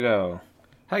Go.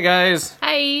 Hi guys,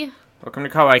 Hi, welcome to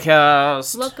Kawaii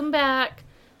Cast. welcome back.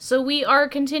 So we are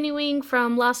continuing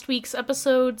from last week's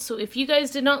episode, so if you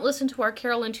guys did not listen to our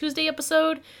Carol and Tuesday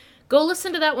episode, go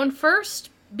listen to that one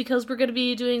first, because we're going to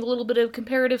be doing a little bit of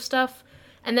comparative stuff,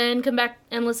 and then come back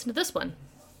and listen to this one.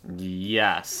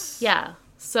 Yes. Yeah,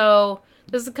 so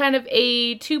this is kind of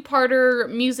a two-parter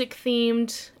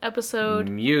music-themed episode.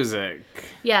 Music.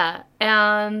 Yeah,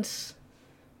 and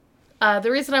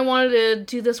the reason I wanted to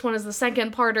do this one as the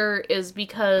second parter is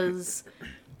because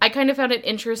I kind of found it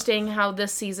interesting how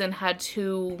this season had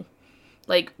two,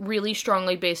 really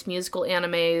strongly based musical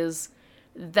animes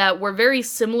that were very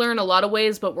similar in a lot of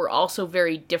ways, but were also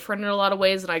very different in a lot of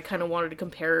ways, and I kind of wanted to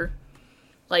compare,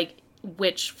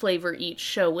 which flavor each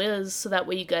show is, so that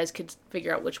way you guys could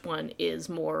figure out which one is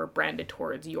more branded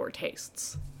towards your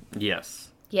tastes. Yes.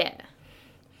 Yeah.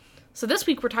 So this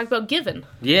week we're talking about Given.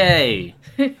 Yay!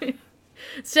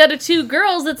 Instead of two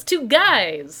girls, it's two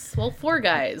guys. Well, four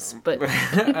guys, but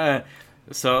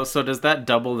So does that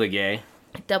double the gay?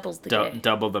 it doubles the gay.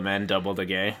 Double the men, double the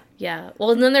gay? Yeah.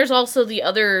 Well, and then there's also the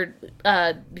other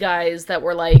guys that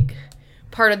were,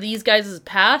 part of these guys'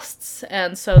 pasts,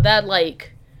 and so that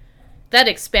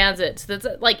expands it. So that's,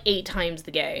 8 times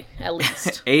the gay, at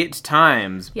least. 8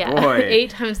 times? Yeah, Boy. 8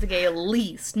 times the gay, at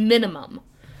least. Minimum.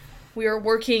 We are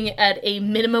working at a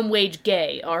minimum wage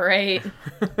gay, alright?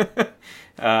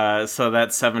 So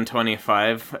that's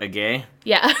 $7.25 a gay?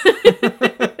 Yeah.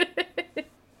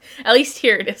 At least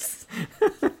here it is.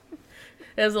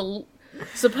 As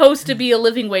supposed to be a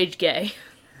living wage gay.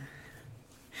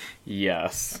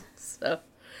 Yes. So,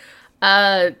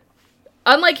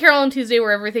 unlike Carol and Tuesday,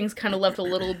 where everything's kind of left a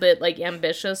little bit,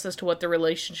 ambitious as to what the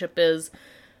relationship is,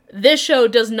 this show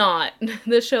does not.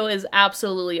 This show is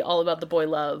absolutely all about the boy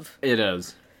love. It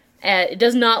is. It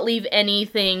does not leave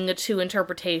anything to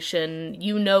interpretation.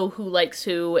 You know who likes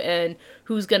who, and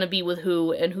who's gonna be with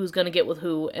who, and who's gonna get with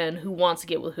who, and who wants to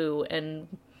get with who, and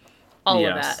all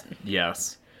of that.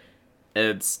 Yes.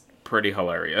 It's pretty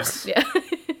hilarious. Yeah.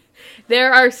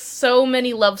 There are so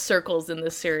many love circles in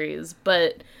this series,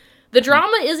 but the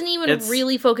drama isn't even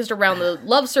really focused around the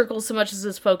love circles so much as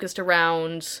it's focused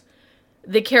around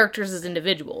the characters as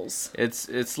individuals.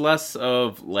 It's less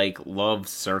of, love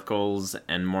circles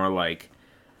and more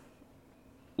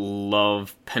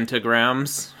love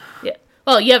pentagrams. Yeah.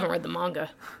 Well, you haven't read the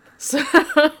manga. So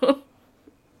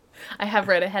I have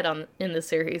read ahead in the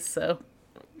series, so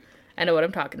I know what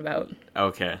I'm talking about.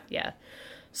 Okay. Yeah.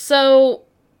 So,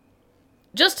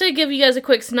 just to give you guys a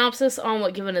quick synopsis on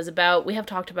what Given is about, we have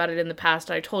talked about it in the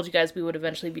past. I told you guys we would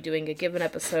eventually be doing a Given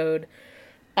episode.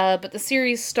 But the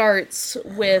series starts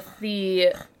with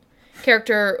the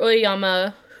character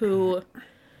Oyama, who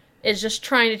is just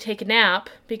trying to take a nap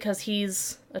because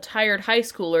he's a tired high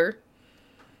schooler.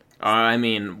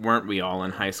 Weren't we all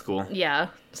in high school? Yeah.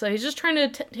 So he's just trying to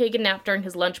take a nap during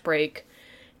his lunch break.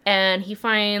 And he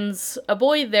finds a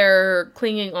boy there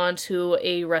clinging onto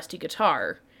a rusty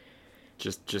guitar.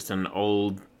 Just an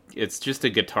old... It's just a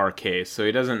guitar case, so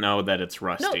he doesn't know that it's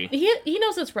rusty. No, he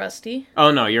knows it's rusty. Oh,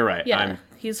 no, you're right. Yeah,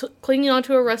 he's clinging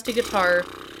onto a rusty guitar,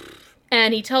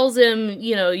 and he tells him,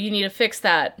 you need to fix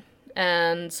that.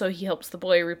 And so he helps the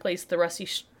boy replace the rusty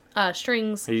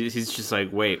strings. He's just like,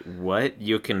 wait, what?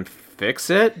 You can fix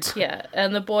it? Yeah,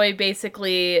 and the boy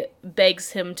basically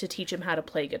begs him to teach him how to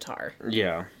play guitar.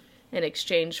 Yeah. In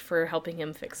exchange for helping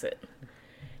him fix it.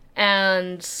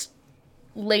 And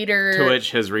later... To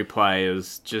which his reply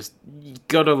is just,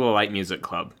 go to the light music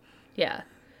club. Yeah.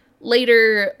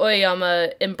 Later,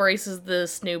 Oyama embraces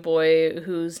this new boy,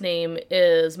 whose name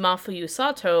is Mafuyu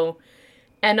Sato,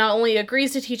 and not only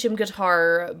agrees to teach him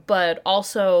guitar, but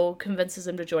also convinces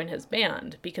him to join his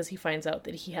band, because he finds out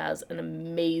that he has an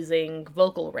amazing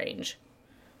vocal range,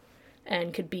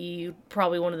 and could be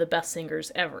probably one of the best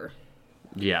singers ever.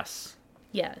 Yes.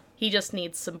 Yeah, he just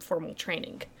needs some formal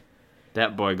training.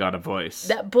 That boy got a voice.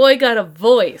 That boy got a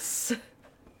voice.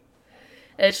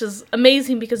 It's just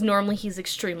amazing because normally he's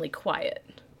extremely quiet.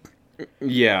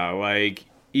 Yeah,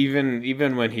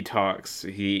 even when he talks,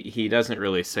 he doesn't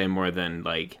really say more than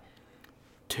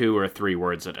 2 or 3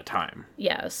 words at a time.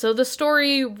 Yeah, so the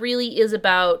story really is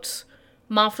about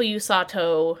Mafuyu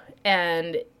Sato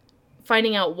and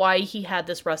finding out why he had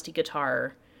this rusty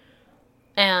guitar,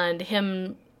 and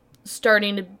him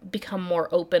starting to become more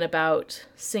open about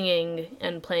singing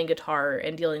and playing guitar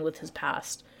and dealing with his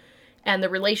past, and the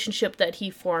relationship that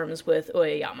he forms with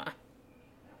Oyama.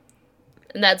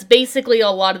 And that's basically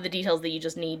a lot of the details that you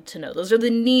just need to know. Those are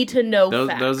the need-to-know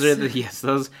facts. Those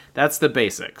are that's the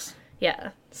basics.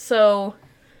 Yeah, so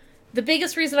The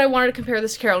biggest reason I wanted to compare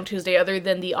this to Carol and Tuesday, other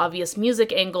than the obvious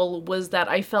music angle, was that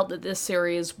I felt that this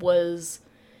series was...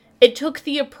 It took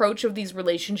the approach of these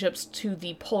relationships to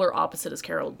the polar opposite as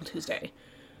Carol and Tuesday.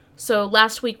 So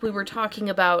last week we were talking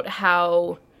about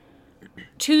how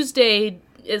Tuesday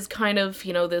is kind of,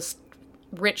 this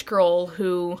rich girl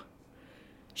who...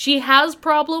 She has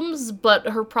problems, but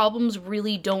her problems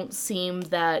really don't seem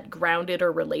that grounded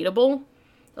or relatable.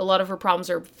 A lot of her problems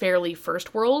are fairly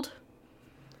first world.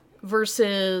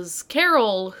 Versus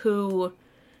Carol, who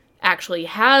actually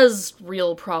has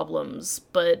real problems,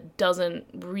 but doesn't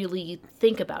really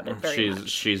think about it very much.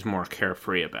 She's more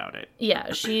carefree about it.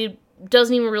 Yeah, she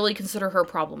doesn't even really consider her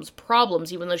problems,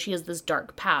 even though she has this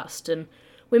dark past. And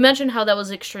we mentioned how that was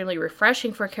extremely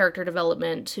refreshing for character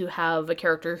development, to have a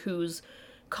character who's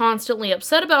constantly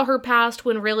upset about her past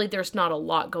when really there's not a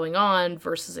lot going on,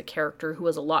 versus a character who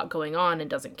has a lot going on and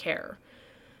doesn't care.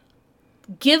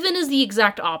 Given is the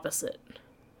exact opposite,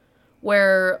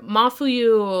 where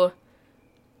Mafuyu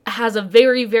has a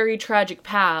very, very tragic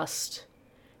past,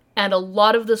 and a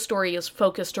lot of the story is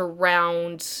focused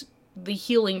around the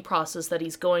healing process that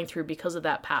he's going through because of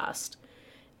that past.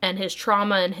 And his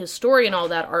trauma and his story and all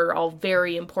that are all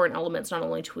very important elements, not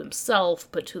only to himself,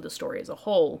 but to the story as a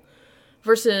whole.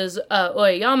 Versus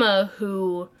Oyama,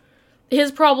 who...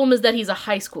 His problem is that he's a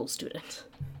high school student.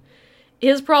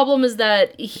 His problem is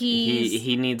that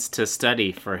he needs to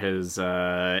study for his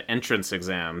entrance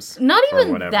exams. Not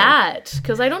even that,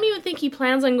 because I don't even think he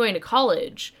plans on going to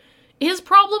college. His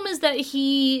problem is that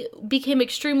he became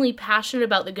extremely passionate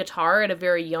about the guitar at a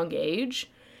very young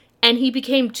age, and he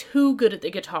became too good at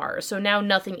the guitar, so now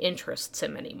nothing interests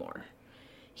him anymore.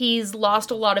 He's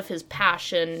lost a lot of his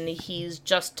passion, he's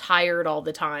just tired all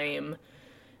the time.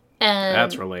 And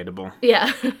that's relatable.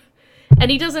 Yeah. And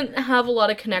he doesn't have a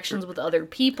lot of connections with other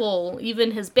people.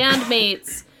 Even his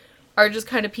bandmates are just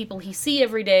kind of people he see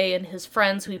every day, and his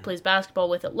friends who he plays basketball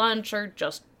with at lunch are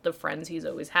just the friends he's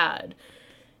always had.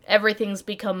 Everything's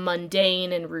become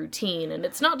mundane and routine, and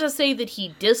it's not to say that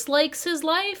he dislikes his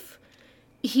life.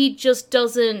 He just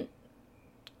doesn't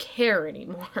care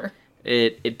anymore.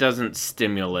 It doesn't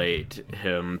stimulate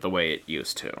him the way it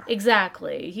used to.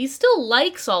 Exactly. He still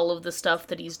likes all of the stuff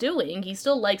that he's doing. He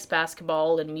still likes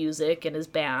basketball and music and his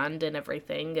band and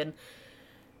everything. And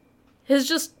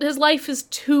his life is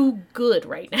too good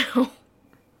right now.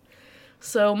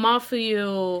 So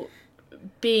Mafuyu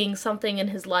being something in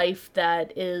his life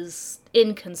that is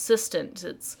inconsistent.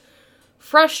 It's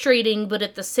frustrating, but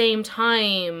at the same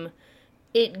time,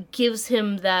 it gives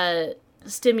him that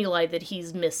stimuli that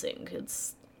he's missing.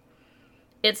 It's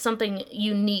something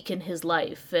unique in his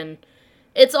life, and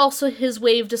it's also his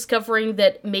way of discovering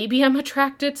that maybe I'm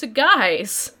attracted to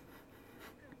guys.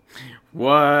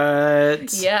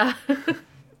 What? Yeah.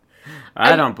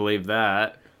 I don't believe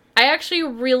that. I actually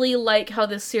really like how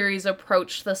this series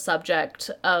approached the subject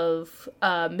of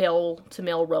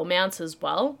male-to-male romance as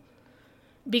well.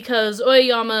 Because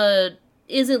Oyama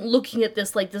isn't looking at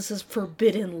this like this is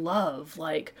forbidden love,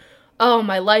 like, oh,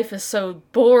 my life is so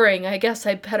boring, I guess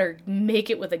I better make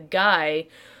it with a guy.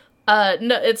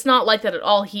 No, it's not like that at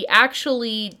all. He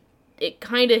actually, it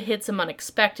kind of hits him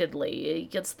unexpectedly. He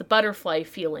gets the butterfly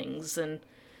feelings, and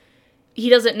he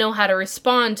doesn't know how to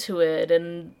respond to it,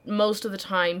 and most of the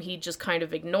time he just kind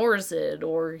of ignores it,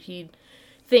 or he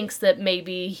thinks that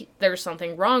maybe there's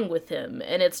something wrong with him.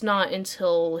 And it's not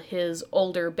until his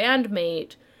older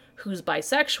bandmate, who's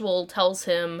bisexual, tells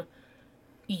him,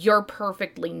 you're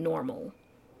perfectly normal.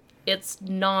 It's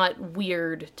not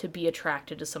weird to be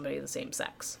attracted to somebody of the same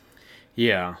sex.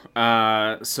 Yeah.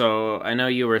 So I know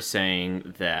you were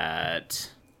saying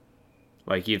that,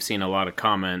 like, you've seen a lot of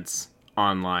comments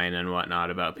online and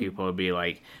whatnot about people who be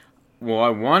like, well, I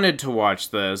wanted to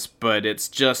watch this, but it's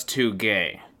just too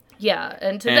gay. Yeah,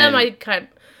 and to them,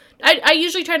 I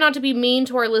usually try not to be mean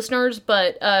to our listeners,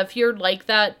 but if you're like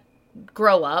that,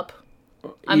 grow up.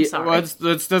 I'm sorry. Well,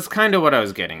 that's kind of what I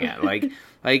was getting at. Like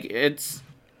it's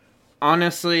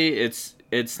honestly,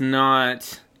 it's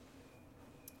not.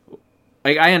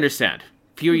 Like, I understand.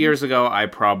 A few years ago, I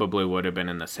probably would have been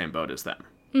in the same boat as them.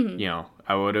 Mm-hmm.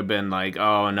 I would have been like,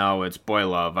 oh no, it's boy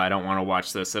love. I don't want to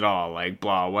watch this at all. Like,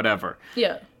 blah, whatever.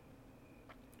 Yeah.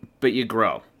 But you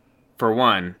grow. For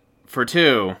one. For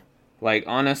two, like,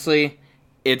 honestly,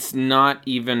 it's not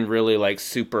even really, like,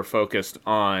 super focused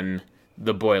on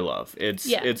the boy love.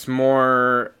 It's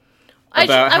more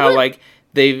about how like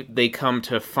they come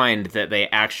to find that they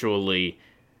actually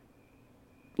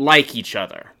like each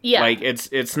other. Yeah. Like,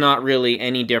 it's not really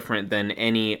any different than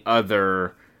any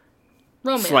other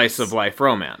romance. Slice of life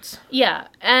romance. Yeah,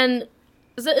 and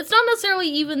Because it's not necessarily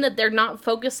even that they're not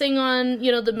focusing on,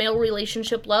 you know, the male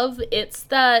relationship love. It's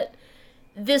that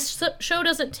this show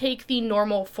doesn't take the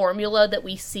normal formula that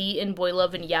we see in Boy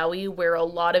Love and Yaoi, where a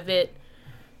lot of it,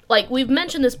 like, we've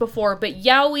mentioned this before, but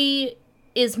Yaoi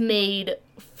is made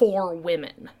for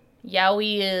women.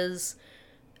 Yaoi is,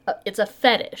 it's a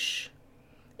fetish.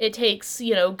 It takes,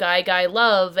 you know, guy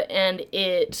love, and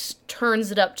it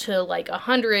turns it up to, like,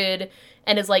 100,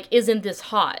 and is like, isn't this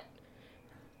hot?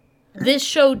 This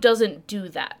show doesn't do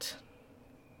that.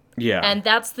 Yeah. And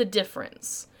that's the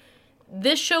difference.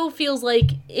 This show feels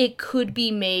like it could be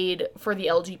made for the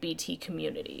LGBT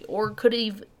community, or could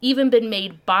have even been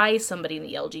made by somebody in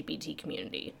the LGBT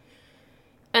community.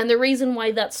 And the reason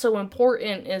why that's so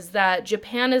important is that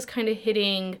Japan is kind of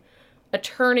hitting a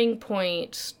turning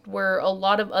point where a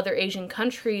lot of other Asian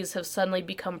countries have suddenly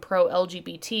become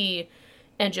pro-LGBT,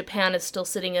 and Japan is still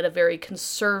sitting at a very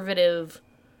conservative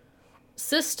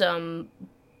system.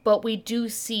 But we do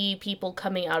see people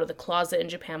coming out of the closet in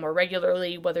Japan more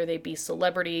regularly, whether they be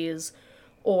celebrities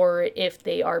or if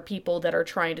they are people that are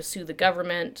trying to sue the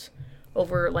government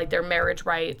over, like, their marriage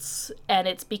rights. And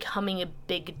it's becoming a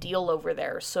big deal over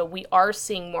there. So we are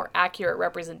seeing more accurate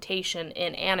representation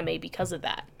in anime because of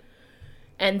that.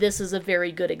 And this is a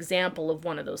very good example of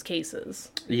one of those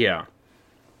cases. Yeah.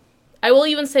 I will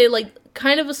even say, like,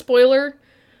 kind of a spoiler,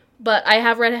 but I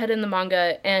have read ahead in the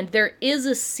manga, and there is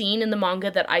a scene in the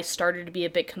manga that I started to be a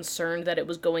bit concerned that it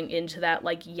was going into that,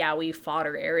 like, yaoi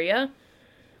fodder area.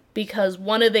 Because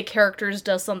one of the characters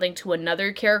does something to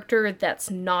another character that's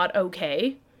not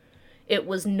okay. It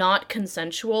was not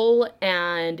consensual,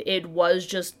 and it was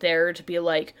just there to be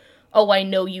like, oh, I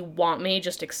know you want me,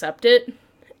 just accept it.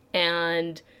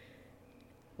 And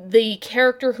the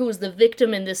character who is the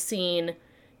victim in this scene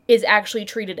is actually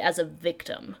treated as a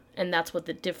victim. And that's what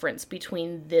the difference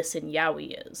between this and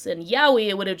yaoi is. In yaoi,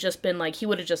 it would have just been like, he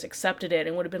would have just accepted it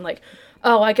and would have been like,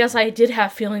 oh, I guess I did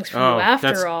have feelings for you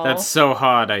after all. That's so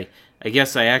hot. I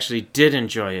guess I actually did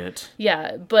enjoy it.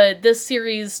 Yeah, but this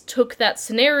series took that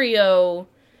scenario,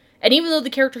 and even though the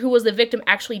character who was the victim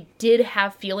actually did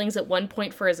have feelings at one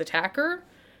point for his attacker,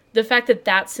 the fact that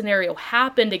that scenario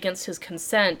happened against his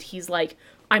consent, he's like,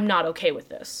 I'm not okay with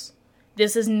this.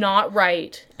 This is not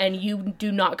right, and you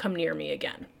do not come near me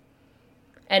again.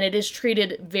 And it is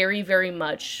treated very, very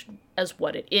much as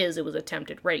what it is. It was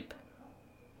attempted rape.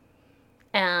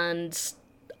 And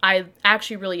I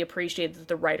actually really appreciate that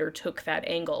the writer took that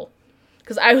angle.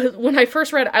 Because when I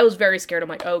first read it, I was very scared. I'm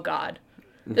like, oh god.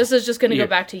 This is just going to go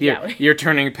back to yaoi. You're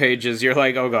turning pages. You're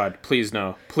like, oh god, please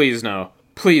no. Please no.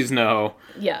 Please no.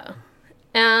 Yeah.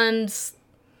 And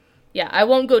yeah, I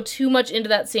won't go too much into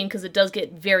that scene because it does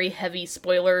get very heavy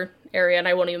spoiler area, and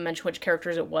I won't even mention which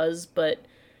characters it was, but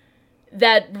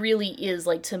that really is,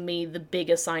 like, to me, the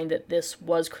biggest sign that this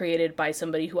was created by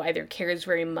somebody who either cares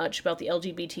very much about the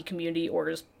LGBT community or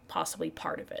is possibly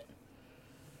part of it.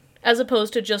 As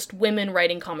opposed to just women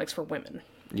writing comics for women.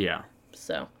 Yeah.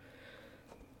 So.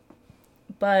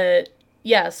 But,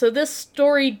 yeah, so this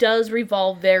story does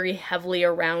revolve very heavily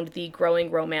around the growing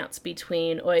romance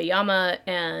between Oyama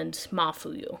and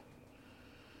Mafuyu.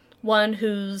 One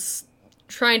who's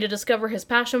trying to discover his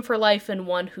passion for life and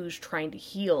one who's trying to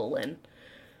heal. And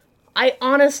I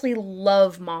honestly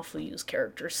love Mafuyu's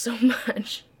character so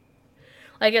much.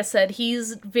 Like I said,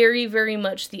 he's very, very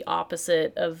much the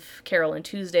opposite of Carol and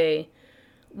Tuesday,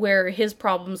 where his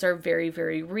problems are very,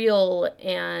 very real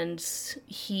and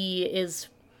he is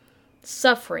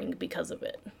suffering because of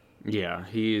it. Yeah,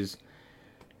 he's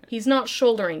not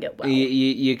shouldering it well.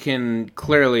 You can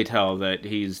clearly tell that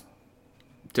he's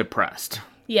depressed.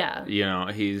 Yeah. You know,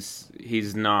 he's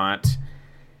not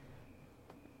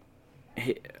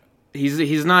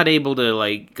he's not able to,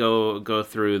 like, go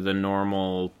through the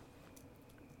normal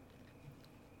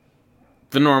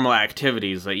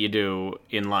activities that you do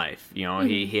in life. You know, mm-hmm.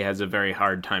 he has a very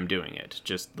hard time doing it,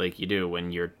 just like you do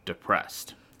when you're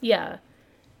depressed. Yeah.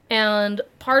 And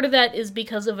part of that is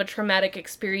because of a traumatic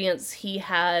experience he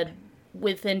had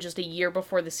within just a year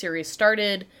before the series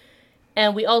started.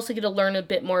 And we also get to learn a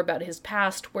bit more about his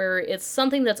past, where it's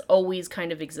something that's always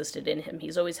kind of existed in him.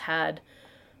 He's always had,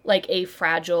 like, a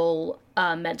fragile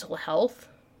mental health.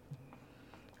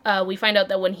 We find out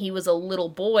that when he was a little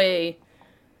boy,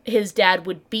 his dad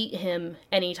would beat him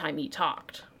anytime he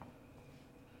talked.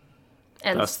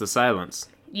 And thus the silence.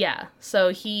 Yeah, so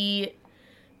he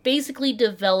basically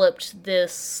developed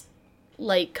this,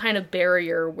 like, kind of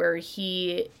barrier where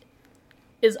he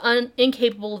is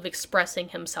incapable of expressing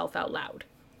himself out loud.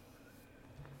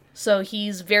 So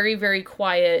he's very, very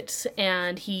quiet,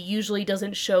 and he usually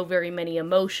doesn't show very many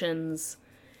emotions.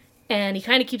 And he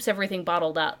kind of keeps everything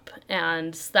bottled up.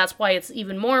 And that's why it's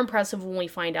even more impressive when we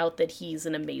find out that he's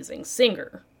an amazing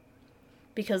singer.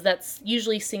 Because that's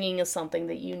usually singing is something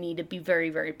that you need to be very,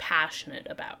 very passionate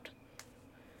about.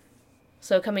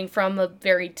 So coming from a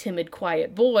very timid,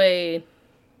 quiet boy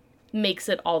makes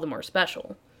it all the more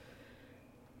special.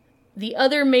 The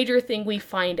other major thing we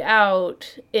find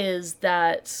out is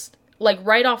that, like,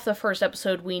 right off the first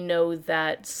episode, we know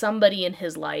that somebody in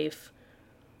his life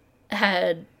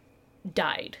had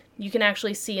died. You can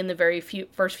actually see in the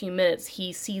first few minutes,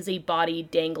 he sees a body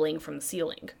dangling from the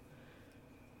ceiling.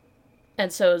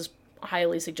 And so it's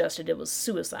highly suggested it was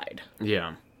suicide.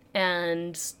 Yeah.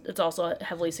 And it's also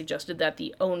heavily suggested that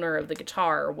the owner of the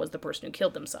guitar was the person who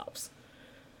killed themselves.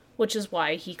 Which is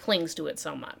why he clings to it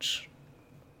so much.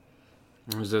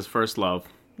 It was his first love.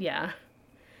 Yeah.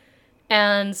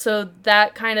 And so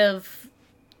that kind of...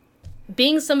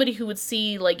 being somebody who would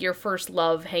see, like, your first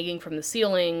love hanging from the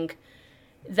ceiling,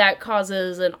 that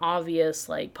causes an obvious,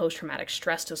 like, post-traumatic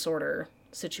stress disorder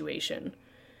situation.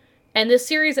 And this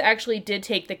series actually did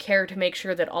take the care to make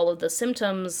sure that all of the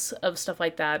symptoms of stuff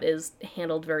like that is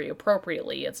handled very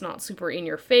appropriately. It's not super in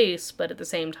your face, but at the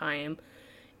same time,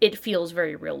 it feels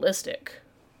very realistic.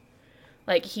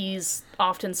 Like, he's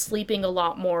often sleeping a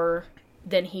lot more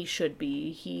than he should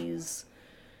be. He's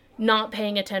not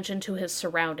paying attention to his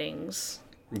surroundings.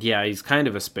 Yeah, he's kind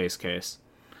of a space case.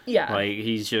 Yeah. Like,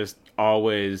 he's just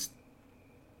always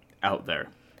out there.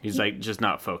 He's, like, just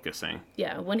not focusing.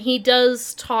 Yeah, when he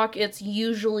does talk, it's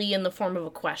usually in the form of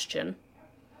a question.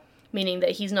 Meaning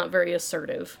that he's not very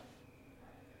assertive.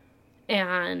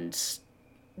 And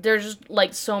there's,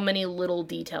 like, so many little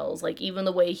details. Like, even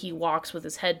the way he walks with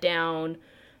his head down,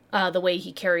 the way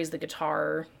he carries the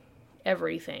guitar,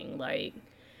 everything. Like,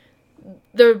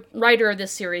 the writer of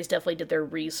this series definitely did their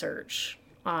research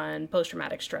on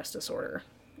post-traumatic stress disorder.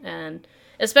 And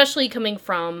especially coming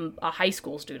from a high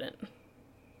school student.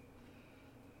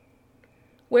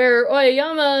 Where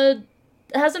Oyama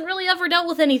hasn't really ever dealt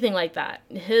with anything like that.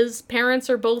 His parents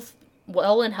are both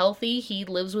well and healthy. He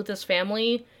lives with his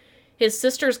family. His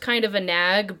sister's kind of a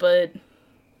nag, but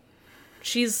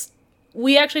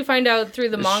we actually find out through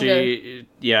the manga.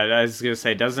 I was going to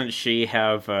say, doesn't she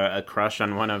have a crush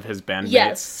on one of his bandmates?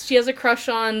 Yes, she has a crush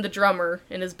on the drummer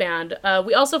in his band.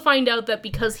 We also find out that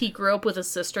because he grew up with a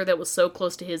sister that was so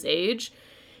close to his age,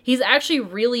 he's actually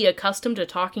really accustomed to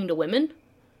talking to women.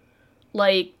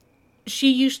 Like,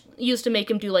 she used to make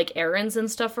him do, like, errands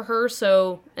and stuff for her,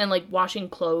 so, and, like, washing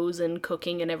clothes and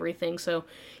cooking and everything, so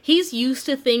he's used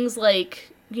to things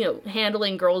like, you know,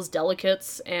 handling girls'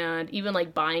 delicates and even,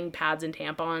 like, buying pads and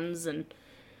tampons, and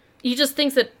he just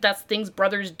thinks that that's things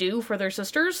brothers do for their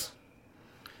sisters.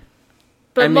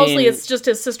 But mostly it's just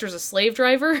his sister's a slave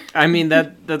driver. I mean,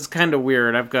 that's kind of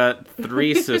weird. I've got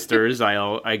 3 sisters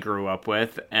I grew up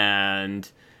with,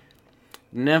 and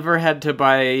never had to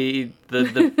buy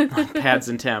the pads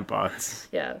and tampons.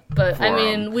 Yeah, but I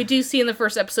mean, we do see in the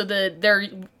first episode that their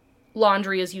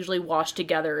laundry is usually washed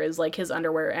together, as like his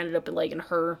underwear ended up like in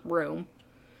her room,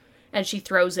 and she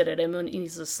throws it at him when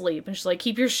he's asleep, and she's like,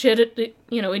 "Keep your shit,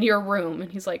 in your room."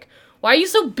 And he's like, "Why are you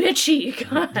so bitchy?"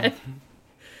 God.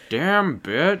 Damn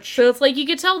bitch. So it's like you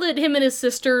could tell that him and his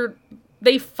sister,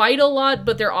 they fight a lot,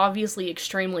 but they're obviously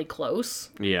extremely close.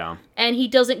 Yeah. And he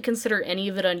doesn't consider any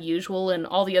of it unusual, and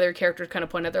all the other characters kind of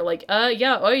point out, they're like,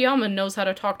 yeah, Oyama knows how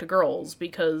to talk to girls,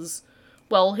 because,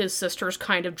 well, his sister's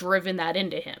kind of driven that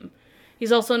into him.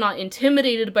 He's also not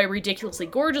intimidated by ridiculously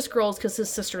gorgeous girls, because his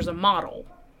sister's a model.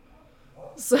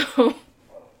 So,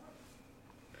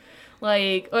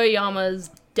 like,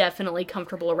 Oyama's definitely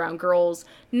comfortable around girls.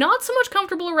 Not so much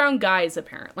comfortable around guys,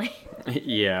 apparently.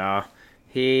 Yeah.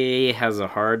 He has a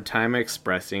hard time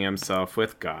expressing himself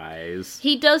with guys.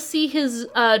 He does see his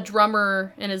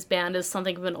drummer in his band as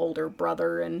something of an older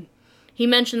brother, and he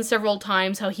mentions several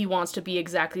times how he wants to be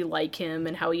exactly like him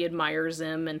and how he admires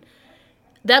him, and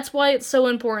that's why it's so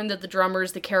important that the drummer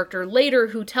is the character later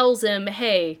who tells him,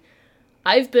 hey,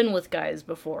 I've been with guys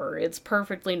before. It's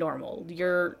perfectly normal.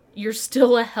 You're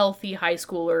still a healthy high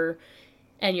schooler,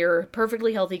 and you're a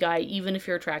perfectly healthy guy even if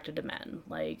you're attracted to men.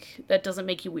 Like, that doesn't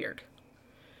make you weird.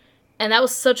 And that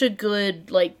was such a good,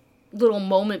 like, little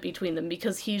moment between them,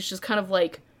 because he's just kind of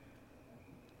like,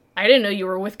 I didn't know you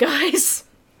were with guys.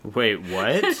 Wait,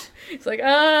 what? He's like,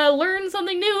 learn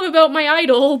something new about my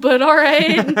idol, but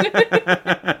alright.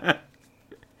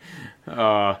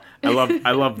 I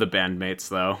love the bandmates,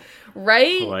 though.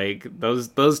 Right? Like,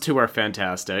 those two are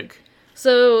fantastic.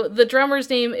 So, the drummer's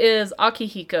name is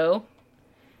Akihiko.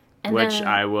 Which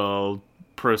I will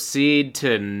proceed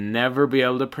to never be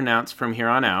able to pronounce from here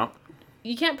on out.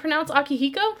 You can't pronounce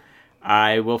Akihiko?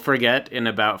 I will forget in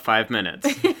about 5 minutes.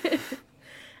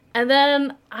 And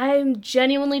then I'm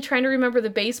genuinely trying to remember the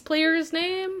bass player's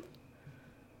name.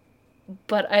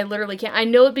 But I literally can't. I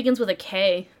know it begins with a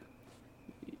K.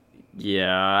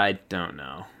 Yeah, I don't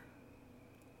know.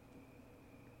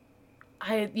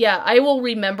 I will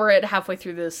remember it halfway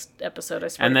through this episode, I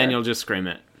swear. And then you'll just scream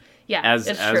it. Yeah,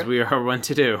 as we are wont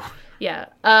to do. Yeah.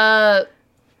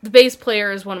 The bass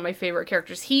player is one of my favorite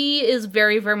characters. He is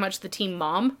very, very much the team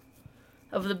mom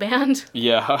of the band.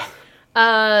 Yeah.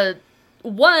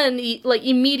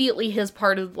 Immediately his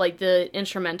part of, like, the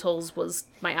instrumentals was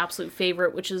my absolute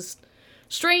favorite, which is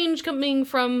strange coming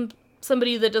from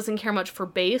somebody that doesn't care much for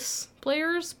bass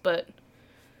players, but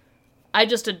I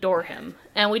just adore him.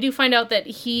 And we do find out that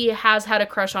he has had a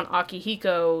crush on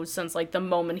Akihiko since, like, the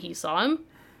moment he saw him.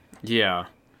 Yeah.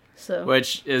 So.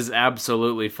 Which is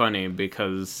absolutely funny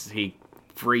because he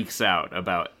freaks out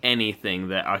about anything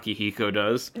that Akihiko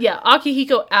does. Yeah,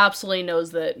 Akihiko absolutely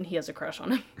knows that he has a crush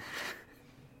on him.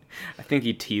 I think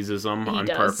he teases him on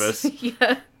purpose.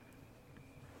 Yeah.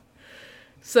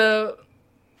 So,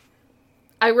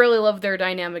 I really love their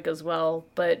dynamic as well,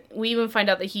 but we even find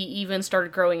out that he even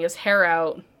started growing his hair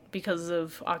out because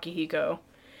of Akihiko.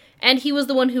 And he was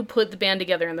the one who put the band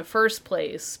together in the first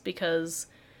place, because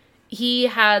he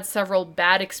had several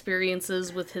bad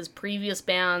experiences with his previous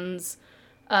bands.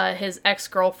 His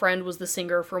ex-girlfriend was the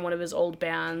singer for one of his old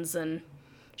bands, and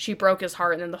she broke his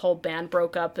heart, and then the whole band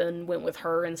broke up and went with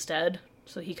her instead.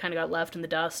 So he kind of got left in the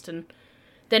dust, and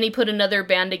then he put another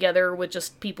band together with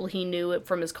just people he knew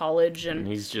from his college. And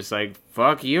he's just like,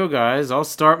 fuck you guys, I'll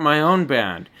start my own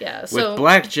band. Yeah, so... with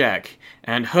blackjack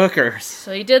and hookers.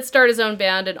 So he did start his own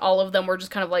band, and all of them were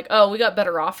just kind of like, oh, we got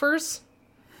better offers.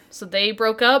 So they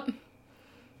broke up.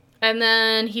 And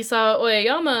then he saw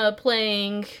Oyayama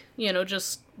playing,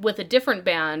 just with a different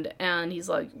band. And he's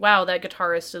like, wow, that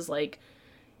guitarist is, like,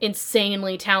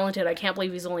 insanely talented. I can't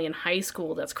believe he's only in high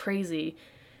school. That's crazy.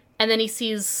 And then he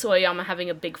sees Oyayama having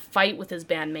a big fight with his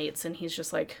bandmates. And he's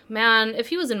just like, man, if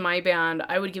he was in my band,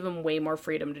 I would give him way more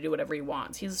freedom to do whatever he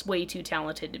wants. He's way too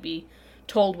talented to be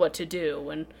told what to do.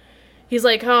 And he's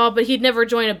like, oh, but he'd never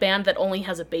join a band that only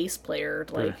has a bass player.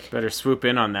 Like, better swoop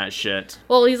in on that shit.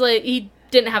 Well, he's like, he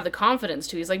didn't have the confidence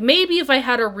to. He's like, maybe if I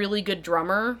had a really good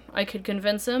drummer, I could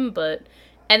convince him, but...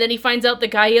 And then he finds out the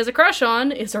guy he has a crush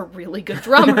on is a really good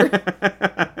drummer.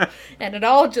 And it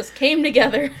all just came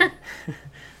together.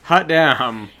 Hot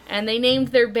damn. And they named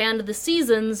their band The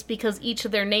Seasons because each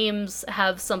of their names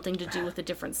have something to do with a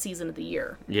different season of the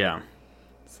year. Yeah.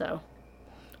 So,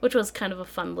 which was kind of a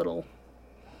fun little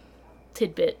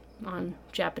tidbit on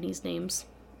Japanese names.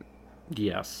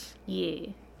 Yes. Yeah.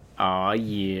 Aw,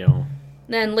 yeah.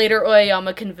 Then later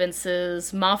Oyayama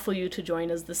convinces Mafuyu to join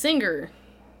as the singer.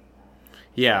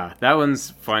 Yeah, that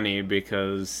one's funny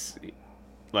because,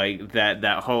 like, that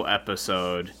whole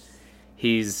episode,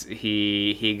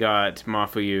 he got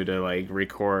Mafuyu to, like,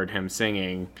 record him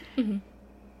singing. Mm-hmm.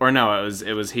 Or no,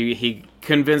 it was he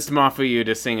convinced Mafuyu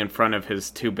to sing in front of his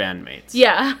two bandmates.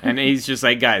 Yeah. And he's just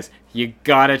like, guys, you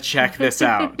gotta check this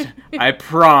out. I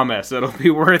promise it'll be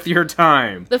worth your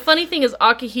time. The funny thing is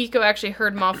Akihiko actually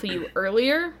heard Mafuyu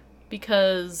earlier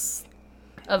because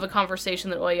of a conversation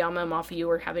that Oyayama and Mafuyu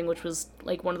were having, which was,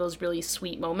 like, one of those really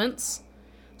sweet moments.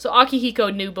 So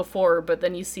Akihiko knew before, but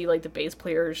then you see, like, the bass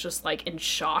player is just, like, in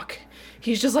shock.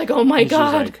 He's just like, oh my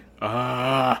god. Just like,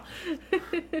 ah.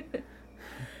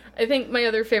 I think my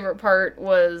other favorite part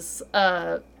was,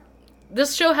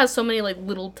 this show has so many, like,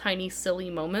 little tiny silly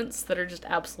moments that are just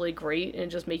absolutely great and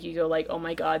just make you go, like, oh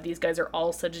my god, these guys are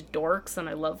all such dorks and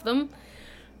I love them.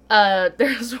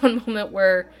 There's one moment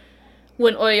where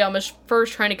when Oyayama's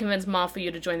first trying to convince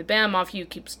Mafuyu to join the band, Mafuyu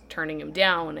keeps turning him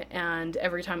down, and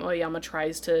every time Oyayama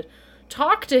tries to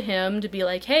talk to him to be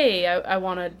like, hey, I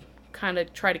want to kind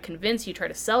of try to convince you, try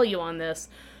to sell you on this,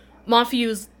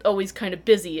 Mafuyu's always kind of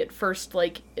busy. At first,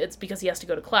 like, it's because he has to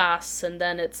go to class, and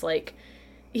then it's like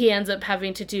he ends up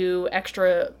having to do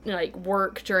extra, like,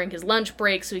 work during his lunch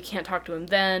break, so he can't talk to him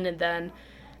then, and then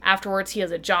afterwards he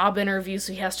has a job interview,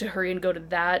 so he has to hurry and go to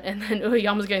that, and then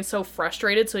Oyama's getting so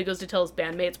frustrated, so he goes to tell his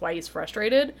bandmates why he's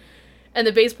frustrated, and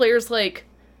the bass player's like,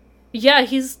 yeah,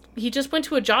 he just went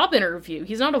to a job interview,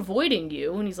 he's not avoiding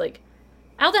you, and he's like,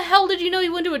 how the hell did you know he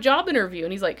went to a job interview?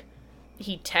 And he's like,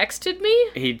 he texted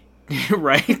me?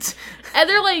 Right? And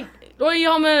they're like,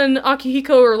 Oyayama and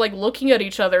Akihiko are, like, looking at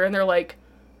each other, and they're like,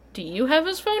 do you have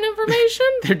his phone information?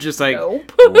 They're just like,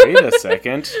 nope. Wait a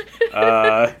second.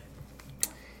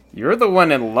 You're the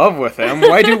one in love with him.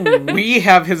 Why do we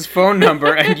have his phone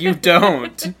number and you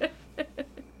don't?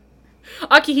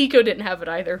 Akihiko didn't have it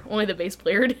either. Only the bass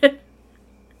player did.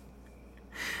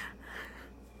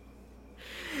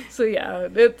 So yeah,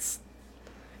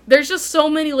 there's just so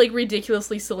many, like,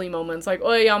 ridiculously silly moments. Like,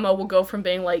 Oyama will go from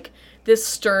being, like, this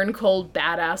stern, cold,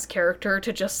 badass character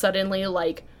to just suddenly,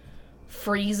 like,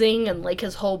 freezing and, like,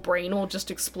 his whole brain will just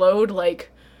explode.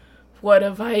 Like, what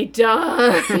have I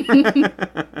done?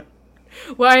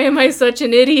 Why am I such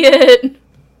an idiot?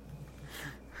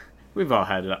 We've all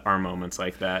had our moments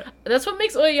like that. That's what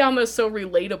makes Oyama so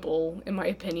relatable, in my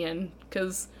opinion.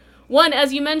 Because, one,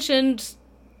 as you mentioned,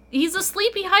 he's a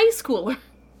sleepy high schooler.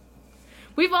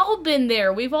 We've all been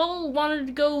there. We've all wanted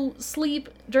to go sleep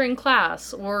during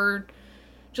class or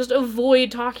just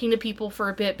avoid talking to people for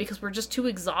a bit because we're just too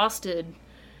exhausted.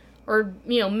 Or,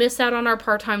 miss out on our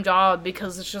part-time job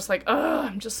because it's just like,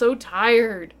 I'm just so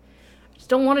tired. I just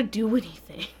don't want to do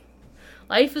anything.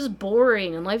 Life is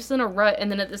boring and life's in a rut.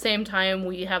 And then at the same time,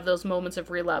 we have those moments of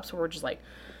relapse where we're just like,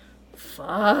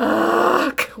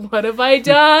 fuck, what have I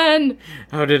done?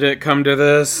 How did it come to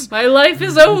this? My life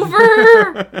is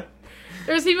over!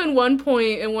 There's even one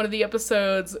point in one of the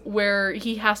episodes where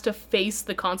he has to face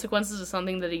the consequences of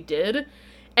something that he did.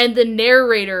 And the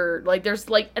narrator, like, there's,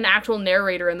 like, an actual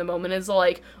narrator in the moment, is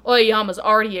like, Oyama's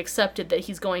already accepted that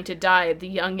he's going to die at the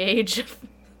young age of,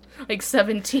 like,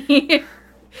 17.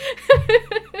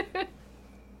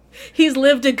 He's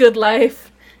lived a good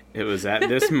life. It was at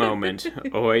this moment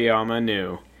Oyama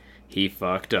knew he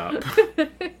fucked up.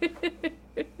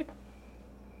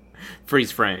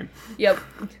 Freeze frame. Yep.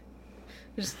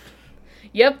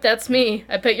 Yep, that's me.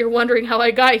 I bet you're wondering how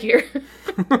I got here.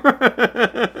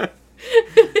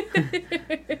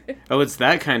 Oh, it's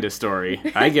that kind of story.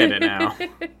 I get it now.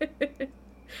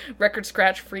 Record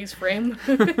scratch, freeze frame.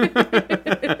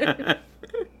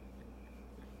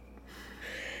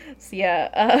 So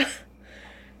yeah,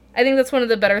 I think that's one of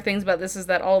the better things about this is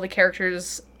that all the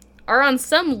characters are on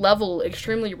some level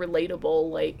extremely relatable.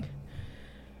 Like,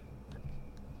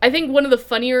 I think one of the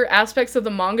funnier aspects of the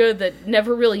manga that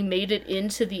never really made it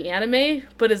into the anime,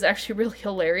 but is actually really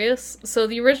hilarious. So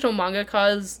the original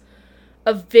mangaka is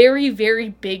a very, very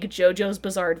big JoJo's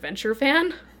Bizarre Adventure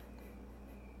fan.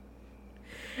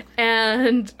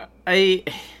 And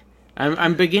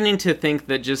I'm beginning to think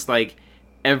that just, like,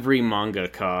 every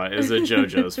mangaka is a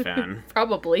JoJo's fan.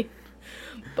 Probably.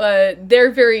 But they're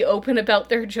very open about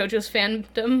their JoJo's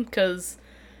fandom, because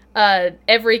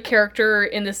every character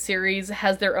in this series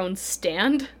has their own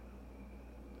stand.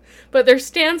 But their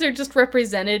stands are just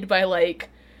represented by, like,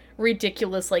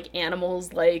 ridiculous, like,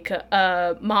 animals. Like,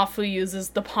 Mafu uses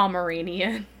the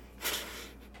Pomeranian.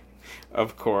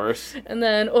 Of course. And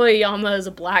then Oyama is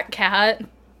a black cat.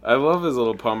 I love his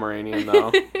little Pomeranian,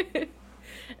 though.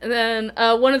 And then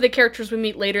one of the characters we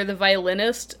meet later, the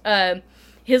violinist,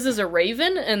 his is a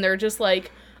raven, and they're just like,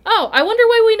 oh, I wonder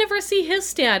why we never see his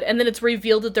stand. And then it's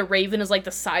revealed that the raven is, like,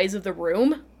 the size of the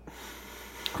room.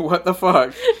 What the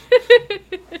fuck?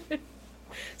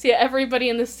 So yeah, everybody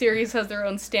in this series has their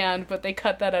own stand, but they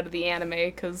cut that out of the anime,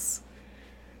 because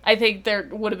I think there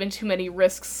would have been too many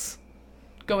risks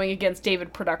going against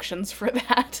David Productions for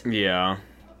that. Yeah.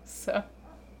 So.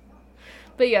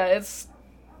 But yeah, it's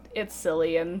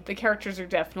silly, and the characters are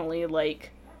definitely, like,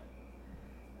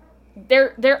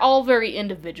 they're all very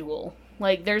individual.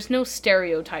 Like, there's no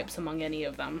stereotypes among any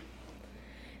of them.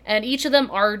 And each of them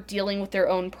are dealing with their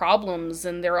own problems,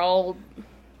 and they're all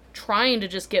trying to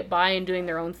just get by and doing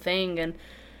their own thing. And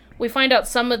we find out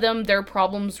some of them, their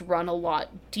problems run a lot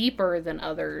deeper than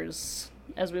others.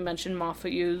 As we mentioned,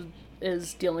 Mafuyu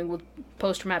is dealing with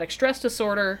post-traumatic stress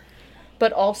disorder,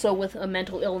 but also with a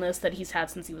mental illness that he's had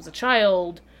since he was a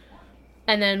child.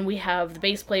 And then we have the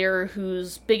bass player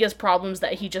whose biggest problem is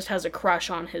that he just has a crush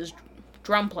on his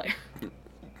drum player.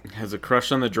 Has a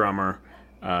crush on the drummer.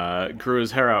 Grew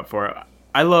his hair out for it.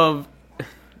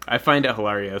 I find it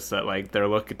hilarious that, like,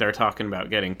 they're talking about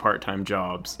getting part-time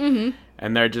jobs. Mm-hmm.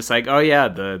 And they're just like, oh yeah,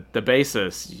 the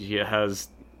bassist, he has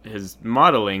his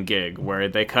modeling gig where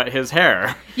they cut his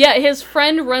hair. Yeah, his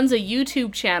friend runs a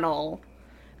YouTube channel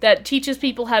that teaches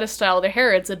people how to style their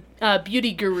hair. It's a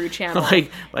beauty guru channel. like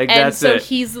and that's so it.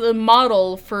 He's the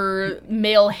model for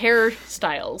male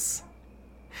hairstyles.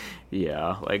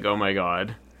 Yeah, like, oh my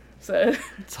god. So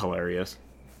it's hilarious.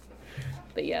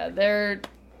 But yeah,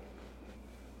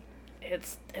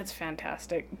 it's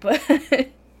fantastic. But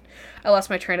I lost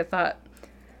my train of thought.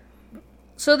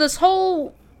 So this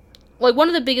whole, like, one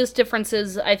of the biggest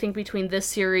differences, I think, between this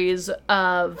series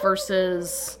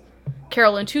versus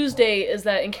Carol and Tuesday is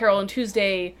that in Carol and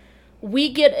Tuesday, we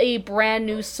get a brand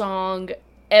new song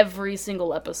every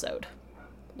single episode.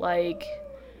 Like,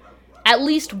 at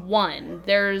least one.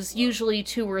 There's usually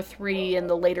 2 or 3 in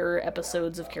the later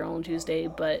episodes of Carol and Tuesday,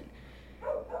 but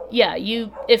Yeah,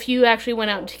 if you actually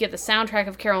went out to get the soundtrack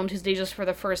of Carol and Tuesday just for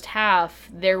the first half,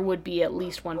 there would be at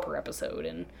least one per episode,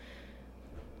 and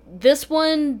this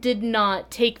one did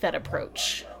not take that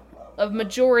approach. A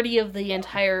majority of the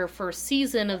entire first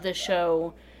season of this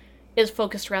show is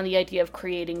focused around the idea of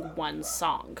creating one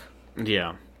song.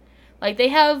 Yeah. Like, they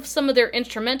have some of their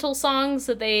instrumental songs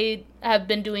that they have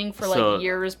been doing for,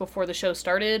 years before the show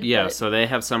started. Yeah, so they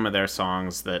have some of their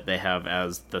songs that they have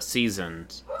as the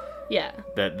seasons. Yeah.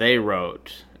 That they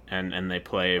wrote and they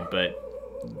play, but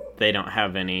they don't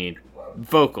have any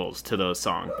vocals to those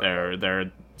songs.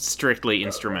 They're strictly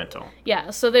instrumental. Yeah,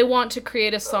 so they want to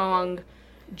create a song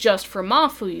just for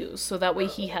Mafuyu, so that way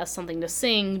he has something to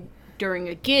sing during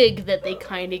a gig that they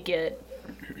kind of get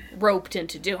roped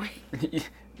into doing.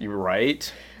 You're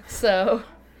right. So,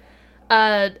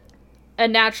 and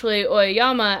naturally,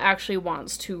 Oyama actually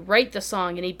wants to write the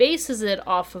song, and he bases it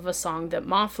off of a song that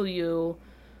Mafuyu,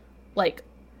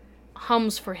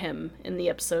 hums for him in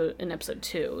episode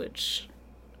 2, which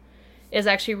is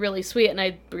actually really sweet, and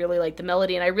I really like the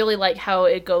melody, and I really like how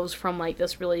it goes from,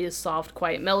 this really soft,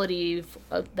 quiet melody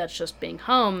that's just being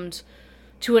hummed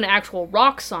to an actual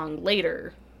rock song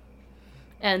later.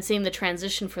 And seeing the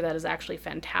transition for that is actually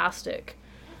fantastic.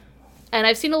 And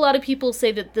I've seen a lot of people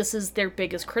say that this is their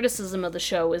biggest criticism of the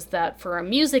show, is that for a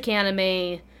music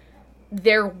anime,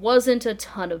 there wasn't a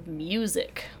ton of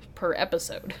music per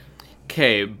episode.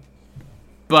 Okay,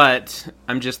 but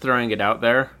I'm just throwing it out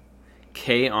there.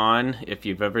 K-On!, if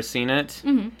you've ever seen it,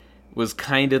 was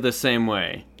kind of the same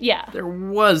way. Yeah. There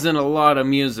wasn't a lot of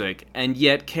music, and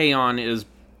yet K-On! Is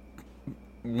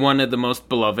one of the most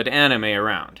beloved anime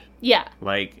around. Yeah.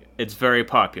 It's very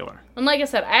popular. And like I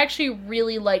said, I actually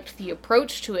really liked the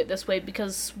approach to it this way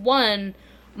because, one,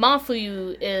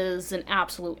 Mafuyu is an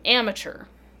absolute amateur.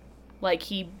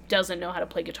 He doesn't know how to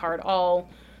play guitar at all.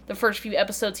 The first few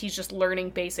episodes, he's just learning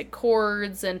basic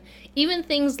chords, and even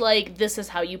things like, this is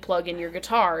how you plug in your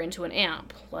guitar into an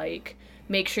amp.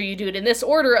 Make sure you do it in this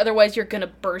order, otherwise you're gonna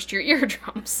burst your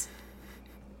eardrums.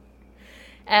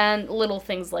 And little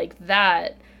things like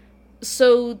that.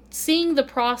 So, seeing the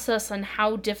process and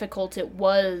how difficult it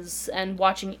was, and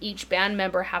watching each band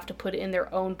member have to put in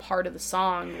their own part of the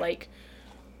song,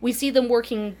 we see them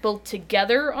working both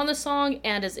together on the song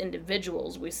and as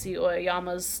individuals. We see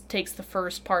Oyama's takes the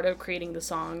first part of creating the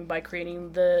song by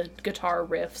creating the guitar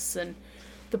riffs and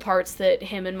the parts that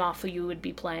him and Mafuyu would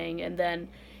be playing, and then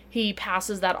he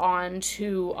passes that on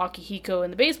to Akihiko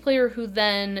and the bass player, who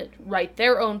then write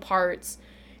their own parts.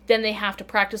 Then they have to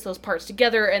practice those parts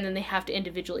together, and then they have to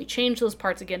individually change those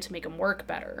parts again to make them work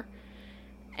better.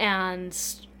 And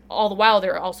all the while,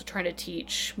 they're also trying to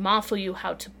teach Mafuyu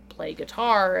how to play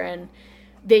guitar, and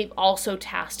they've also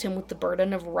tasked him with the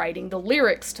burden of writing the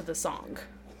lyrics to the song.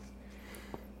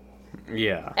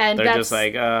 Yeah. And they're just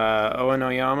like, Owen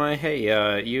Oyama,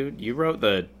 hey, you wrote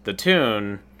the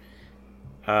tune.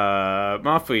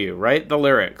 Mafuyu, write the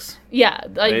lyrics. Yeah,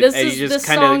 this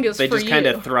song is for you. They just kind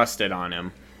of thrust it on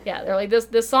him. Yeah, they're like,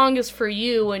 this song is for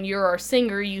you, and you're our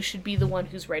singer, you should be the one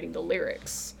who's writing the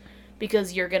lyrics.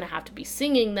 Because you're going to have to be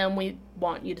singing them, we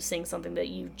want you to sing something that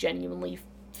you genuinely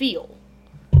feel.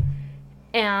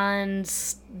 And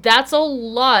that's a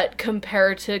lot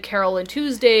compared to Carol and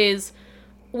Tuesdays.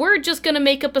 We're just going to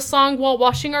make up a song while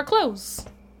washing our clothes.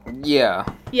 Yeah.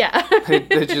 Yeah.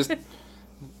 They just...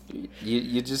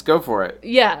 You just go for it.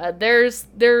 Yeah,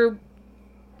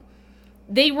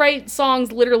 they write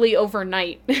songs literally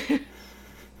overnight.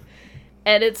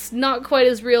 And it's not quite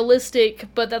as realistic,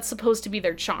 but that's supposed to be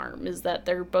their charm, is that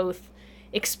they're both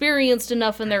experienced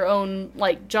enough in their own,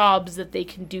 jobs that they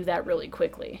can do that really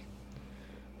quickly.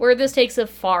 Where this takes a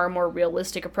far more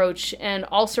realistic approach, and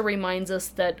also reminds us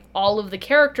that all of the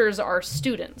characters are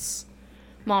students.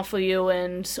 Mafuyu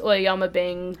and Oyama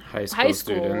being high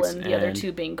school and the other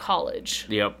two being college.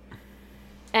 Yep.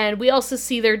 And we also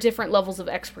see their different levels of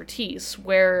expertise,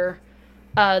 where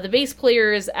the bass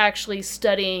player is actually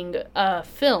studying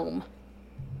film.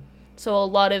 So a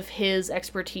lot of his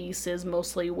expertise is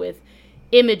mostly with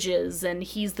images, and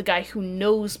he's the guy who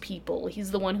knows people. He's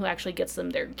the one who actually gets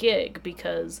them their gig,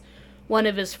 because one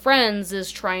of his friends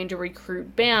is trying to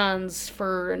recruit bands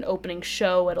for an opening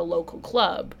show at a local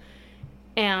club.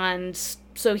 And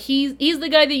so he's the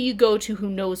guy that you go to who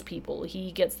knows people.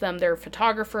 He gets them their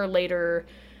photographer later.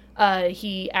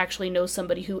 He actually knows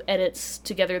somebody who edits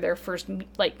together their first,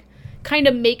 kind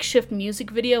of makeshift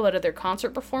music video out of their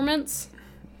concert performance.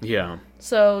 Yeah.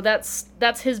 So that's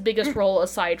his biggest role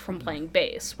aside from playing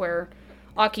bass, where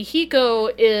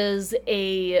Akihiko is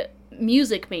a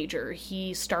music major.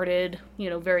 He started,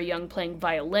 very young playing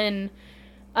violin.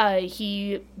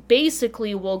 He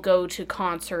basically will go to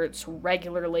concerts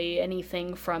regularly,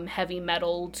 anything from heavy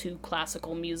metal to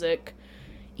classical music.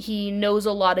 He knows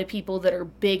a lot of people that are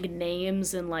big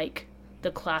names in, like,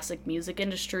 the classic music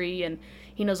industry, and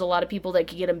he knows a lot of people that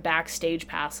could get him backstage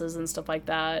passes and stuff like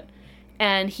that.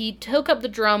 And he took up the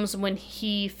drums when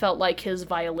he felt like his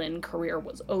violin career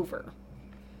was over.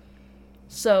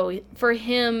 So for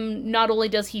him, not only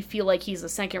does he feel like he's a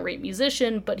second-rate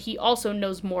musician, but he also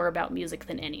knows more about music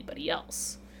than anybody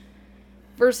else.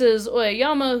 Versus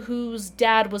Oyayama, whose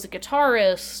dad was a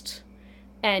guitarist,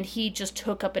 and he just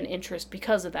took up an interest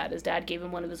because of that. His dad gave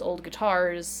him one of his old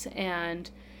guitars, and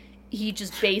he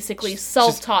just basically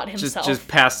self-taught himself. Just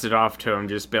passed it off to him.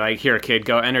 Just be like, here, kid,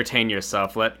 go entertain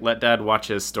yourself. Let dad watch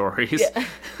his stories. Yeah.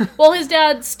 Well, his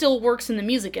dad still works in the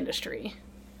music industry.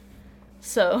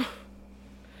 So,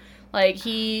 like,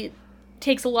 he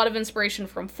takes a lot of inspiration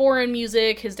from foreign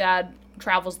music. His dad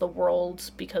travels the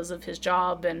world because of his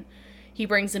job, and he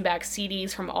brings him back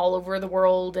CDs from all over the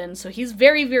world. And so he's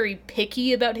very, very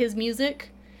picky about his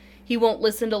music. He won't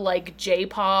listen to, like,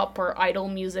 J-pop or idol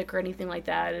music or anything like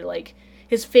that. Like,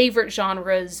 his favorite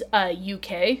genre is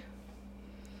UK.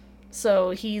 So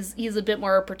he's a bit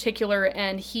more particular,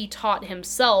 and he taught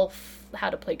himself how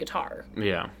to play guitar.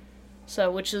 Yeah.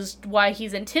 So, which is why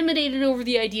he's intimidated over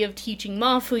the idea of teaching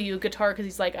Mafuyu guitar, because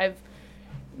he's like, I've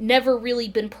never really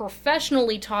been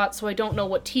professionally taught, so I don't know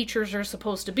what teachers are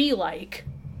supposed to be like.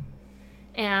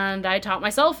 And I taught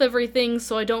myself everything,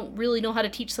 so I don't really know how to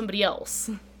teach somebody else.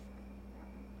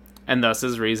 And thus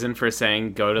his reason for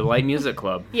saying, go to Light Music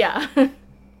Club. Yeah.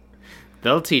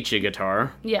 They'll teach you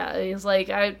guitar. Yeah, he's like,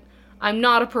 I'm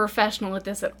not a professional at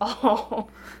this at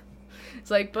all. It's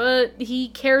like, but he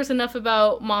cares enough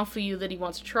about Mafuyu that he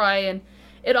wants to try, and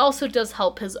it also does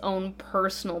help his own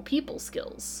personal people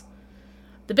skills.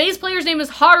 The bass player's name is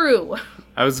Haru.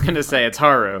 I was going to say, it's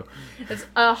Haru. It's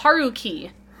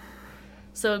Haruki.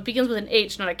 So it begins with an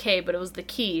H, not a K, but it was the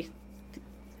key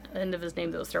end of his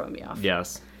name that was throwing me off.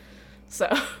 Yes. So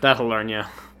that'll learn you.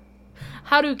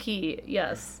 Haruki,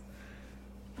 yes.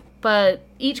 But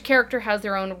each character has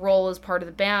their own role as part of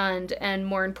the band, and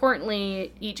more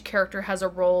importantly, each character has a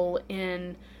role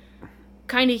in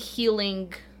kind of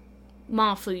healing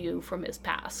Mafuyu from his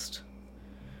past.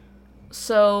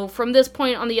 So from this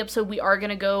point on the episode, we are going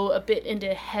to go a bit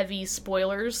into heavy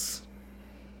spoilers,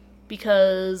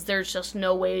 because there's just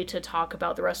no way to talk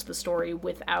about the rest of the story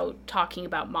without talking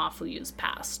about Mafuyu's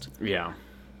past. Yeah.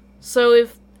 So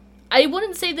I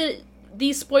wouldn't say that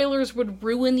these spoilers would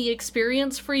ruin the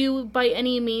experience for you by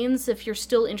any means. If you're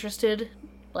still interested,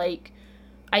 like,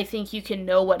 I think you can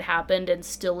know what happened and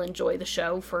still enjoy the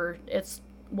show for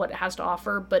what it has to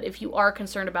offer. But if you are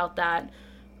concerned about that,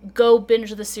 go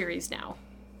binge the series now.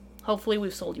 Hopefully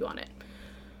we've sold you on it.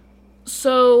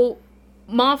 So,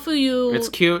 Mafuyu... It's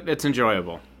cute, it's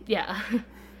enjoyable. Yeah.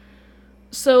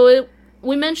 So,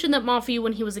 we mentioned that Mafuyu,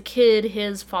 when he was a kid,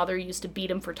 his father used to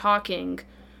beat him for talking.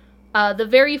 The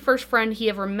very first friend he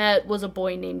ever met was a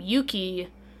boy named Yuki,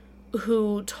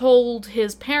 who told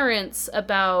his parents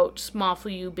about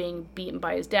Mafuyu being beaten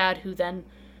by his dad, who then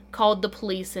called the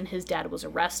police and his dad was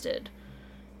arrested.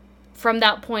 From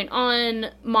that point on,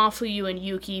 Mafuyu and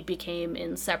Yuki became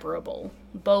inseparable,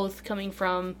 both coming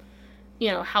from,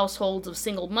 households of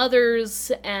single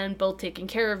mothers, and both taking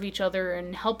care of each other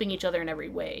and helping each other in every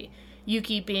way.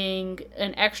 Yuki being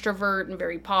an extrovert and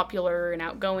very popular and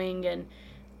outgoing, and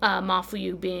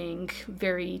Mafuyu being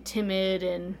very timid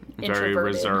and introverted. Very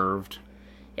reserved.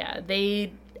 Yeah,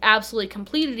 they absolutely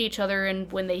completed each other,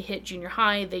 and when they hit junior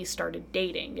high, they started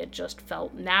dating. It just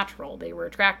felt natural. They were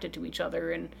attracted to each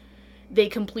other, and they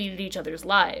completed each other's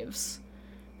lives.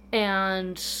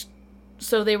 And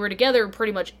so they were together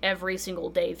pretty much every single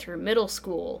day through middle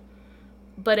school.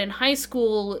 But in high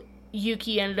school,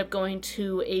 Yuki ended up going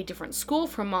to a different school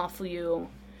from Mafuyu,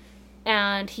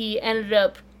 and he ended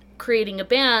up creating a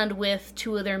band with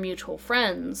two of their mutual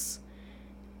friends.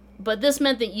 But this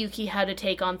meant that Yuki had to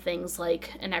take on things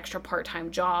like an extra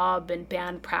part-time job and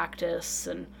band practice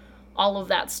and all of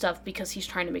that stuff because he's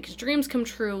trying to make his dreams come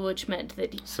true, which meant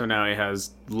that... So now he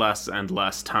has less and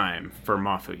less time for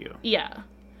Mafuyu. Yeah.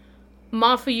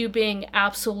 Mafuyu being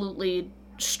absolutely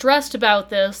stressed about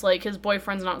this, like his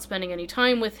boyfriend's not spending any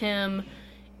time with him,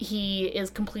 he is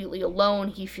completely alone,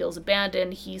 he feels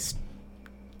abandoned,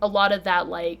 a lot of that,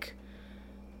 like,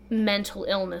 mental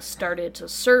illness started to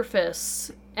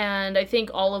surface, and I think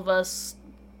all of us,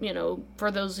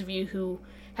 for those of you who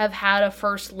have had a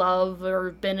first love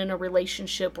or been in a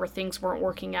relationship where things weren't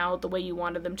working out the way you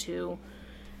wanted them to,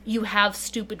 you have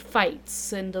stupid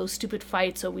fights, and those stupid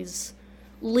fights always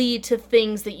lead to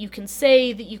things that you can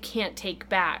say that you can't take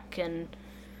back, and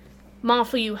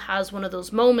Mafuyu has one of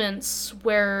those moments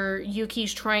where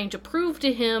Yuki's trying to prove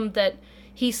to him that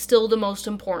he's still the most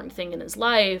important thing in his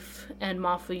life, and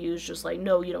Mafuyu's just like,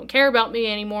 no, you don't care about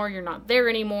me anymore, you're not there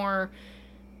anymore.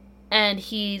 And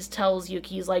he tells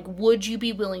Yuki, he's like, would you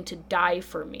be willing to die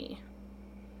for me?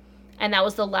 And that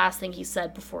was the last thing he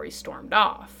said before he stormed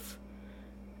off.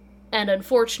 And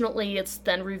unfortunately, it's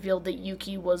then revealed that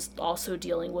Yuki was also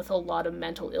dealing with a lot of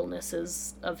mental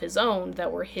illnesses of his own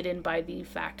that were hidden by the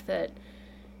fact that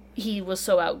he was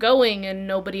so outgoing and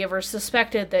nobody ever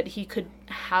suspected that he could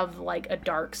have, like, a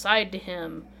dark side to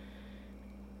him.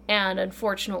 And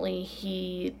unfortunately,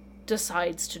 he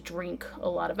decides to drink a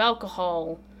lot of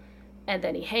alcohol, and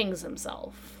then he hangs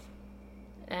himself.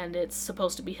 And it's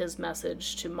supposed to be his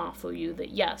message to Mafuyu that,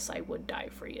 yes, I would die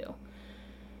for you.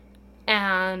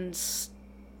 And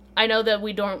I know that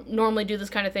we don't normally do this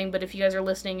kind of thing, but if you guys are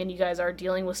listening and you guys are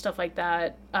dealing with stuff like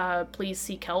that, please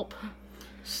seek help.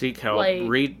 Seek help. Like,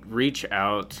 reach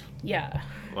out. Yeah.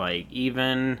 Like,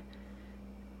 even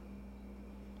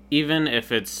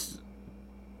if it's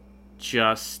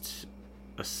just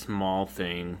a small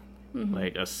thing,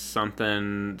 like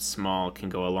something small can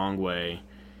go a long way.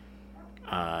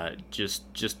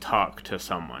 Just talk to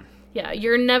someone. Yeah,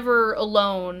 you're never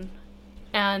alone,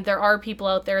 and there are people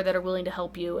out there that are willing to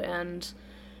help you. And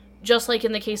just like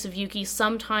in the case of Yuki,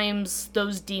 sometimes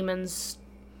those demons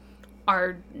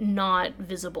are not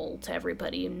visible to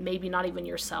everybody, and maybe not even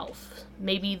yourself.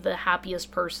 Maybe the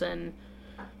happiest person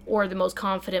or the most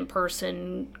confident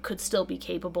person could still be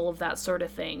capable of that sort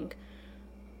of thing.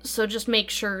 So just make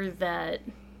sure that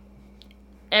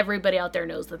everybody out there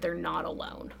knows that they're not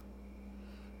alone.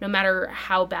 No matter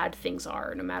how bad things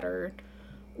are, no matter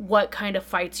what kind of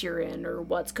fights you're in or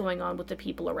what's going on with the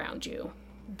people around you,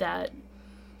 that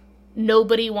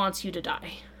nobody wants you to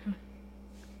die.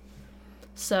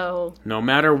 So no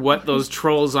matter what those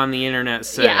trolls on the internet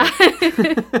say.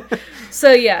 Yeah.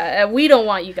 So yeah, we don't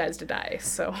want you guys to die.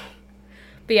 So,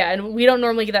 but yeah, and we don't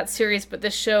normally get that serious, but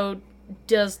this show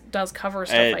does cover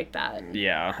stuff like that.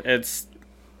 Yeah,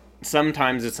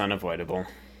 sometimes it's unavoidable.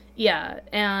 Yeah,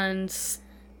 and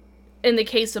in the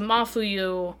case of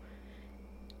Mafuyu,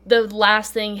 the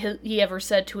last thing he ever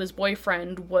said to his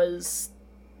boyfriend was,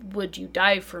 "Would you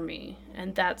die for me?"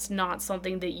 And that's not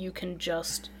something that you can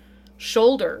just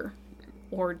shoulder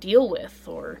or deal with,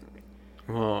 or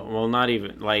well not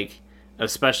even, like,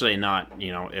 especially not,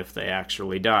 if they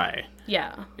actually die.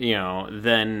 Yeah.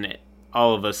 Then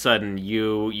all of a sudden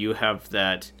you have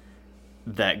that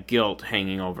guilt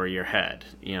hanging over your head.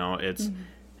 It's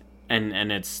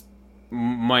and it's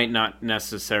might not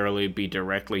necessarily be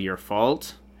directly your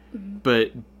fault,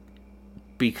 but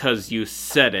because you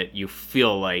said it, you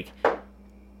feel like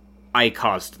I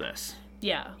caused this.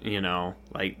 Yeah.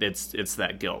 Like it's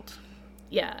that guilt.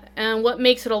 Yeah, and what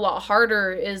makes it a lot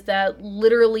harder is that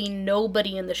literally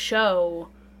nobody in the show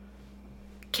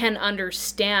can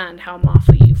understand how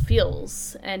Mafuyu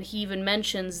feels. And he even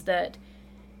mentions that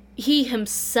he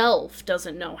himself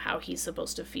doesn't know how he's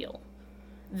supposed to feel.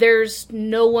 There's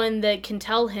no one that can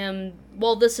tell him,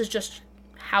 well, this is just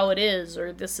how it is,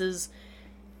 or this is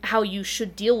how you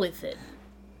should deal with it.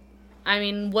 I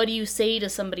mean, what do you say to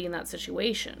somebody in that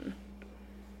situation?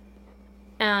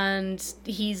 And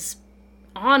he's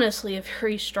honestly a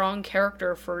very strong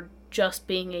character for just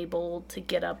being able to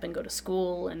get up and go to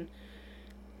school and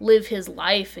live his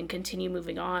life and continue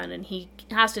moving on. And he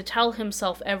has to tell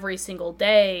himself every single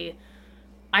day,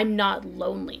 I'm not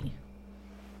lonely.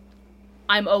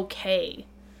 I'm okay.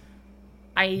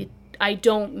 I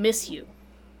don't miss you.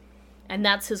 And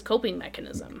that's his coping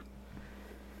mechanism.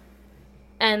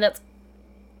 And that's,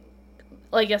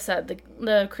 like I said,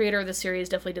 the creator of the series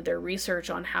definitely did their research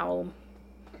on how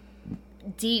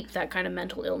deep that kind of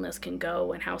mental illness can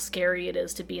go and how scary it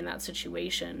is to be in that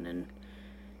situation, and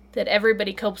that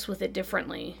everybody copes with it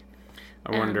differently.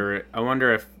 I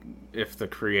wonder if the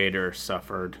creator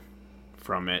suffered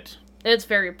from it. It's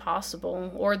very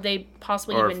possible, or they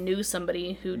possibly even knew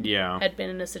somebody who had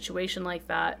been in a situation like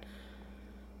that.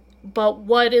 But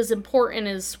what is important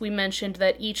is we mentioned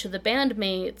that each of the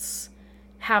bandmates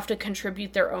have to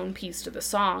contribute their own piece to the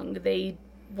song. They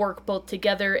work both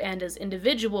together and as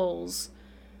individuals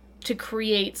to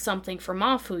create something for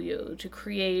Mafuyu, to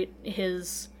create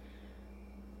his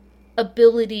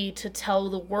ability to tell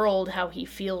the world how he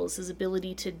feels, his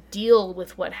ability to deal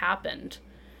with what happened.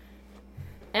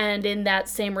 And in that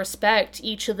same respect,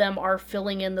 each of them are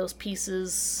filling in those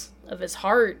pieces of his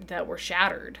heart that were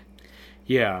shattered.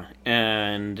 Yeah,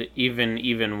 and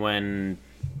even when,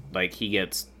 like, he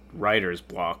gets writer's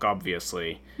block,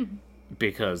 obviously,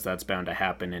 because that's bound to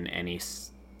happen in any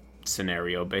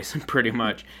scenario, basically, pretty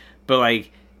much. But,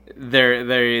 like,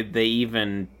 they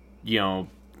even,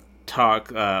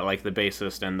 talk, like the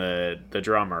bassist and the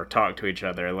drummer talk to each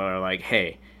other. They're like,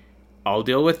 hey, I'll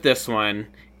deal with this one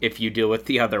if you deal with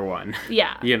the other one.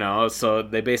 Yeah. So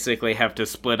they basically have to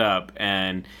split up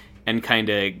and kind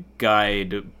of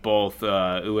guide both Ue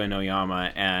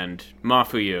Oyama and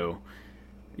Mafuyu.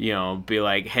 Be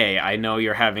like, hey, I know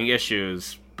you're having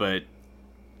issues, but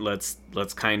let's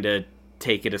kind of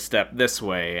take it a step this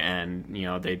way, and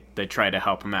they try to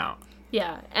help him out.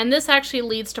 Yeah, and this actually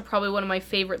leads to probably one of my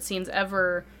favorite scenes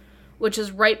ever, which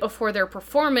is right before their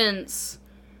performance.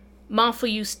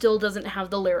 Mafuyu still doesn't have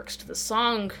the lyrics to the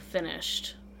song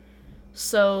finished,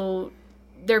 so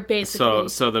they're basically...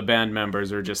 So the band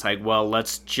members are just like, well,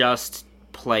 let's just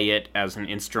play it as an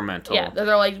instrumental. Yeah,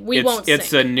 they're like, we won't sing.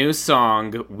 It's a new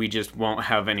song, we just won't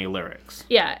have any lyrics.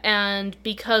 Yeah, and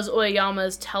because Oyama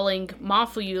is telling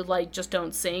Mafuyu, like, just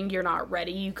don't sing, you're not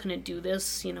ready, you couldn't do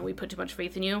this, we put too much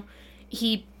faith in you,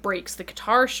 he breaks the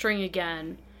guitar string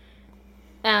again,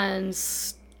 and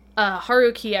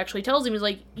Haruki actually tells him, he's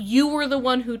like, you were the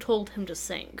one who told him to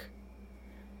sing.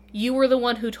 You were the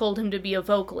one who told him to be a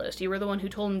vocalist. You were the one who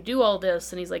told him to do all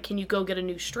this. And he's like, can you go get a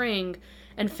new string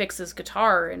and fix his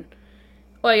guitar? And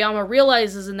Oyama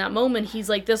realizes in that moment, he's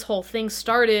like, this whole thing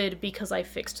started because I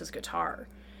fixed his guitar.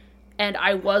 And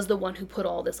I was the one who put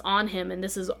all this on him, and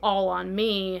this is all on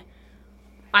me.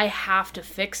 I have to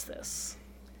fix this.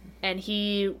 And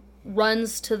he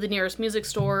runs to the nearest music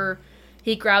store,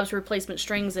 he grabs replacement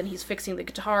strings, and he's fixing the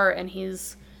guitar, and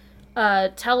he's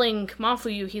telling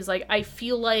Mafuyu, he's like, I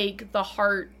feel like the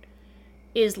heart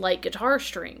is like guitar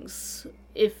strings.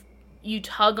 If you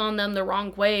tug on them the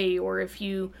wrong way, or if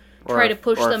you try to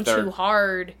push them too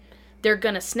hard, they're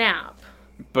gonna snap.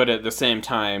 But at the same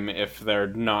time, if they're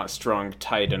not strung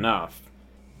tight enough,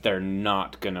 they're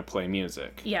not gonna play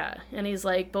music. Yeah, and he's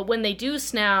like, but when they do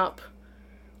snap,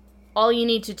 all you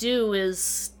need to do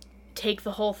is take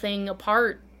the whole thing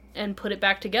apart and put it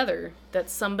back together. That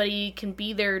somebody can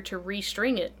be there to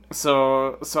restring it.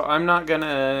 So I'm not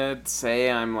gonna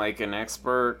say I'm like an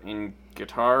expert in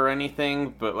guitar or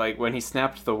anything, but like when he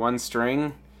snapped the one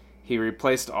string, he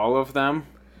replaced all of them,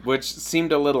 which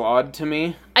seemed a little odd to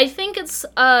me. I think it's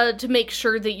to make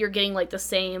sure that you're getting like the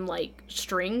same like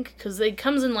string, because it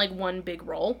comes in like one big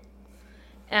roll.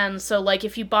 And so like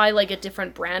if you buy like a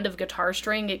different brand of guitar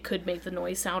string, it could make the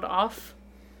noise sound off.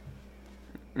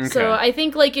 Okay. So I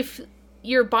think, like, if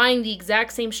you're buying the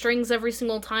exact same strings every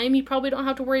single time, you probably don't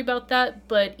have to worry about that,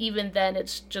 but even then,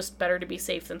 it's just better to be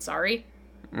safe than sorry.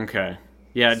 Okay.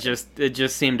 Yeah, it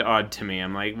just seemed odd to me.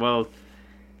 I'm like, well,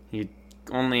 you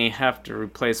only have to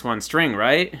replace one string,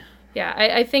 right? Yeah,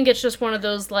 I think it's just one of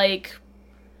those, like,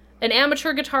 an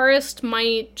amateur guitarist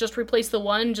might just replace the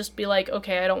one, just be like,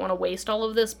 okay, I don't want to waste all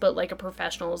of this, but, like, a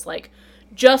professional is like,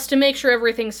 just to make sure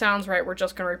everything sounds right, we're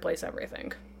just going to replace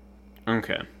everything.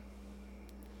 Okay.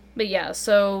 But yeah,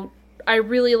 so I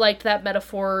really liked that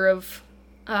metaphor of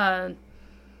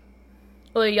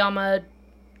Oyama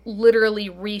literally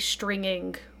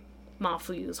restringing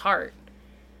Mafuyu's heart.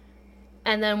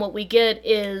 And then what we get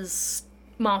is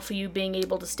Mafuyu being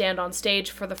able to stand on stage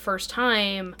for the first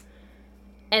time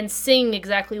and sing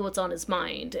exactly what's on his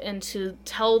mind, and to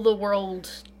tell the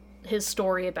world his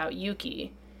story about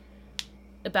Yuki.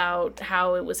 About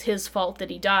how it was his fault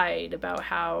that he died, about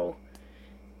how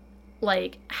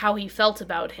he felt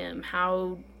about him,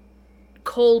 how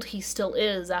cold he still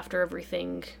is after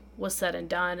everything was said and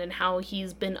done, and how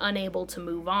he's been unable to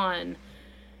move on.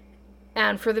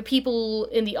 And for the people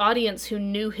in the audience who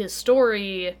knew his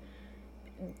story,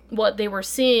 what they were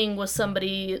seeing was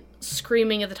somebody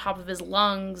screaming at the top of his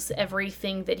lungs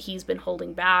everything that he's been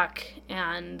holding back,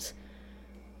 and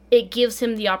it gives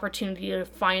him the opportunity to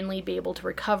finally be able to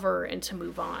recover and to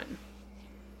move on.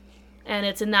 And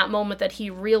it's in that moment that he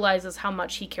realizes how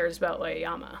much he cares about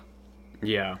Oyama.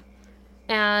 Yeah.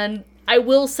 And I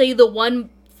will say the one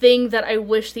thing that I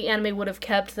wish the anime would have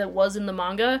kept that was in the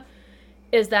manga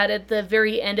is that at the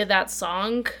very end of that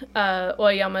song,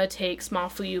 Oyama takes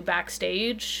Mafuyu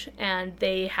backstage and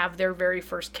they have their very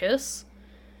first kiss.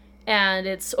 And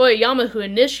it's Oyama who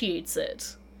initiates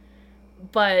it.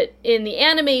 But in the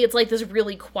anime, it's like this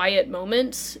really quiet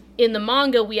moment. In the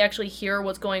manga, we actually hear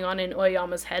what's going on in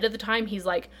Oyama's head at the time. He's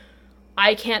like,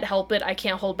 I can't help it. I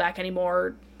can't hold back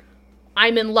anymore.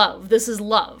 I'm in love. This is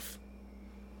love.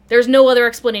 There's no other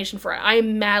explanation for it. I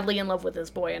am madly in love with this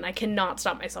boy, and I cannot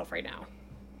stop myself right now.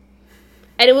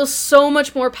 And it was so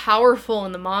much more powerful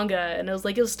in the manga, and it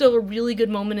was still a really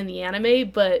good moment in the anime,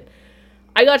 but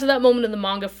I got to that moment in the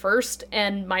manga first,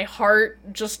 and my heart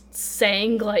just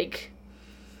sang, like,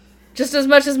 just as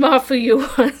much as Mafuyu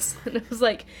was. And it was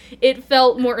like, it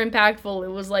felt more impactful. It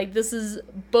was like, this is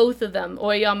both of them,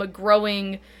 Oyama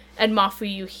growing and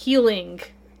Mafuyu healing.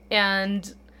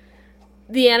 And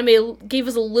the anime gave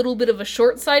us a little bit of a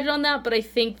short-sighted on that, but I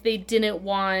think they didn't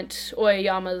want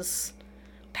Oyama's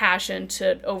passion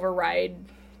to override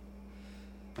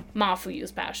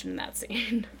Mafuyu's passion in that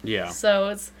scene. Yeah. So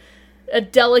it's a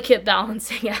delicate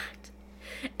balancing act.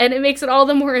 And it makes it all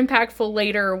the more impactful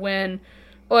later when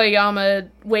Oyama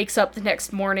wakes up the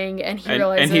next morning and he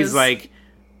realizes... And he's like,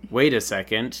 wait a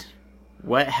second,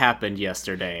 what happened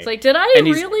yesterday? It's like, did I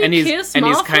really kiss Mafuyu? And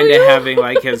he's kind of having,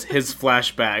 like, his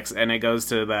flashbacks, and it goes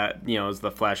to that, it's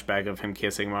the flashback of him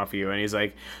kissing Mafuyu, and he's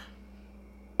like,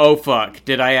 oh fuck,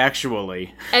 did I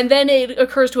actually? And then it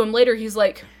occurs to him later, he's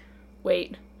like,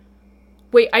 wait,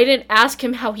 I didn't ask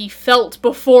him how he felt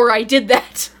before I did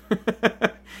that.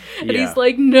 And he's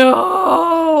like,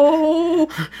 no!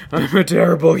 I'm a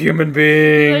terrible human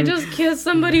being. I just kissed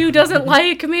somebody who doesn't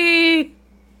like me.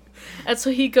 And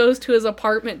so he goes to his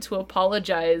apartment to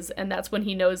apologize, and that's when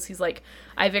he knows, he's like,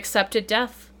 I've accepted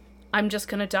death. I'm just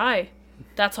gonna die.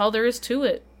 That's all there is to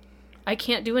it. I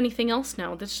can't do anything else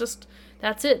now.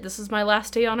 That's it. This is my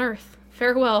last day on Earth.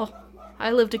 Farewell.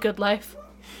 I lived a good life.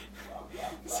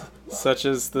 Such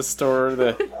is the story,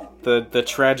 the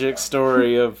tragic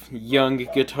story of young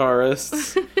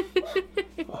guitarists.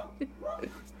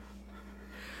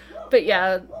 But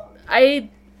yeah,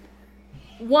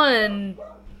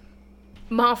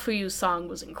 Mafuyu's song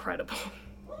was incredible.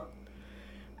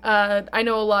 I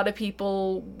know a lot of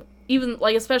people, even,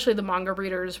 like, especially the manga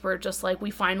readers, were just like,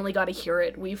 we finally got to hear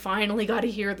it. We finally got to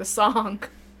hear the song.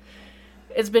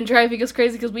 It's been driving us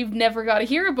crazy because we've never got to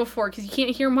hear it before because you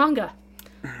can't hear manga.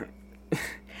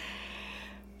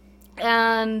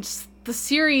 And the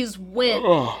series went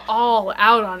all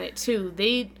out on it, too.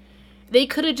 They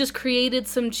could have just created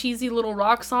some cheesy little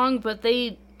rock song, but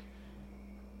they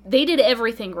did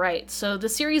everything right. So the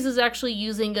series is actually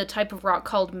using a type of rock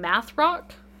called math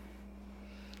rock.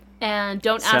 And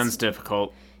sounds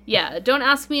difficult. Yeah, don't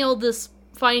ask me all this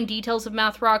fine details of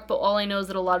math rock, but all I know is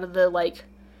that a lot of the, like,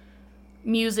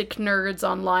 music nerds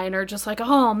online are just like,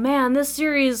 oh man, this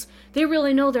series, they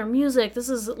really know their music. This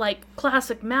is like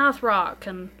classic math rock.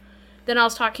 And then I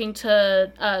was talking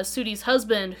to Sudi's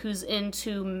husband, who's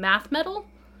into math metal,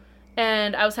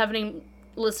 and I was having him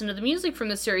listen to the music from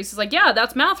this series. He's like, yeah,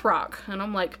 that's math rock. And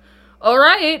I'm like, all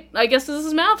right, I guess this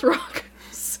is math rock.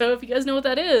 So if you guys know what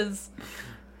that is,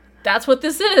 that's what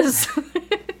this is.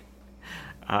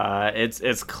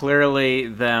 It's clearly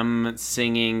them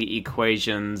singing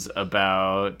equations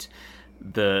about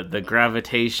the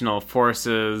gravitational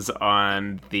forces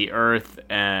on the Earth,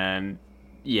 and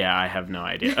yeah, I have no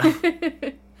idea.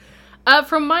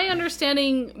 From my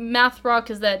understanding, math rock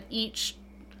is that each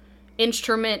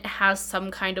instrument has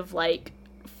some kind of, like,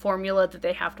 formula that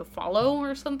they have to follow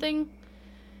or something.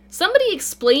 Somebody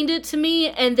explained it to me,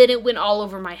 and then it went all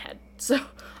over my head. So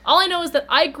all I know is that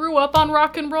I grew up on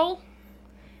rock and roll,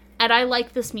 and I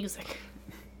like this music.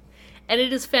 And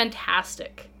it is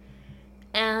fantastic.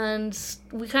 And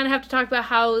we kind of have to talk about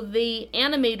how they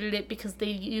animated it because they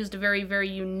used a very, very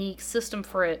unique system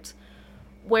for it.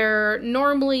 Where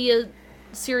normally a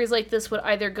series like this would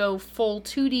either go full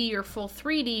 2D or full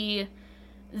 3D,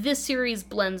 this series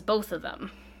blends both of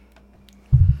them.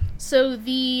 So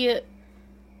the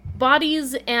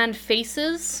bodies and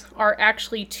faces are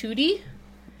actually 2D.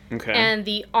 Okay. And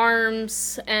the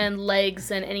arms and legs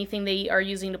and anything they are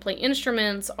using to play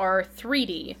instruments are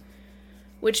 3D,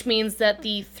 which means that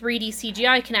the 3D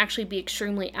CGI can actually be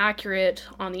extremely accurate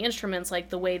on the instruments, like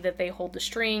the way that they hold the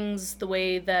strings, the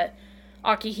way that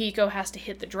Akihiko has to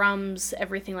hit the drums,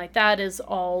 everything like that is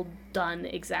all done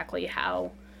exactly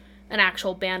how an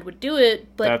actual band would do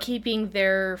it, but keeping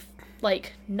their,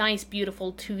 like, nice,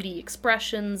 beautiful 2D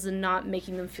expressions and not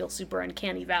making them feel super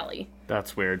uncanny valley.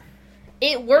 That's weird.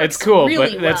 It works. It's cool,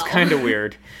 really but that's kind of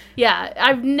weird. Yeah,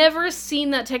 I've never seen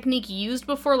that technique used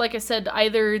before. Like I said,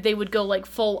 either they would go like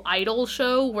full idol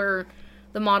show where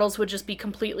the models would just be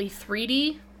completely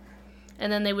 3D,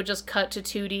 and then they would just cut to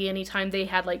 2D anytime they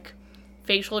had like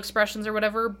facial expressions or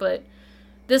whatever. But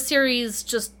this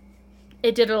series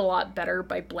it did it a lot better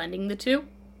by blending the two.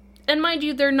 And mind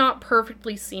you, they're not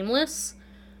perfectly seamless.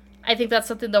 I think that's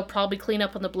something they'll probably clean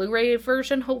up on the Blu-ray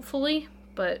version, hopefully,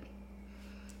 but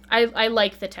I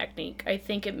like the technique. I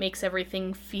think it makes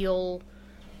everything feel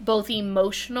both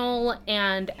emotional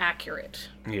and accurate.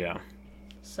 Yeah.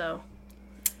 So.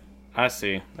 I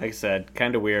see. Like I said,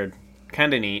 kind of weird.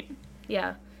 Kind of neat.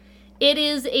 Yeah. It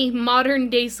is a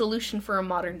modern-day solution for a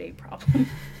modern-day problem.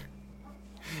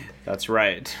 That's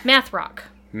right. Math rock.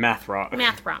 Math rock.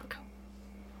 Math rock.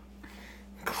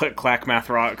 Click, clack, math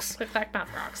rocks. Click, clack, math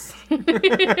rocks.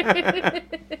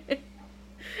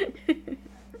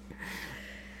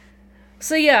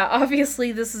 So yeah,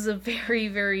 obviously this is a very,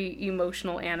 very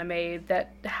emotional anime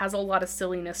that has a lot of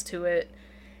silliness to it.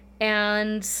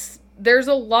 And there's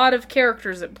a lot of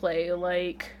characters at play.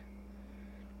 Like,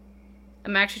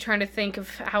 I'm actually trying to think of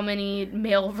how many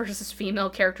male versus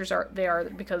female characters there are,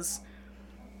 because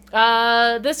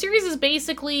this series is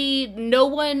basically no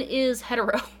one is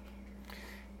hetero.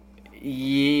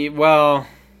 Yeah, well,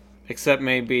 except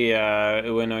maybe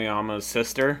Uenoyama's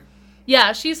sister.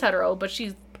 Yeah, she's hetero, but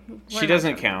she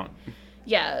doesn't count.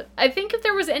 Yeah, I think if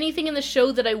there was anything in the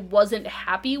show that I wasn't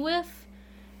happy with,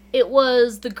 it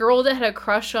was the girl that had a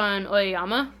crush on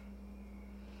Oyama.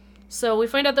 So we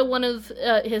find out that one of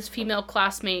his female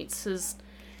classmates has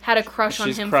had a crush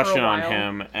on him for a while. She's crushing on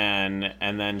him,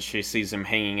 and then she sees him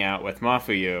hanging out with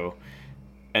Mafuyu,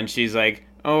 and she's like,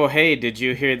 "Oh, hey, did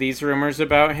you hear these rumors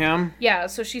about him?" Yeah,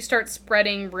 so she starts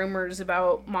spreading rumors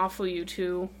about Mafuyu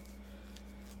to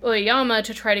Oyama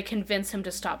to try to convince him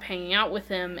to stop hanging out with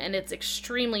him, and it's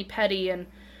extremely petty. And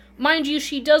mind you,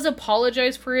 she does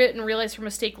apologize for it and realize her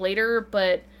mistake later,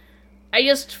 but I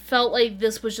just felt like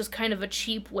this was just kind of a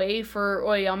cheap way for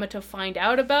Oyama to find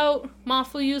out about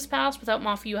Mafuyu's past without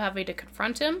Mafuyu having to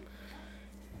confront him.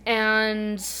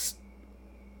 And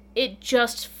it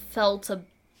just felt a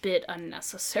bit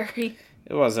unnecessary.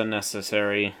 It was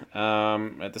unnecessary.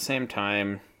 At the same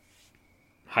time,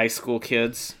 high school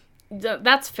kids...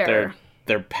 That's fair.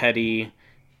 They're petty.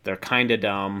 They're kind of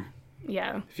dumb.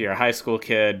 Yeah. If you're a high school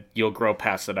kid, you'll grow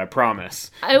past it, I promise.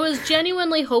 I was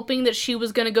genuinely hoping that she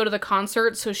was going to go to the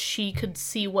concert so she could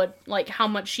see how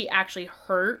much she actually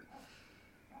hurt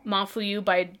Mafuyu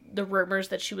by the rumors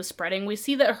that she was spreading. We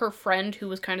see that her friend, who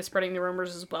was kind of spreading the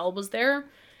rumors as well, was there,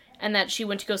 and that she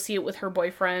went to go see it with her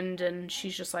boyfriend, and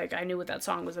she's just like, I knew what that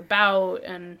song was about,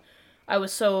 and I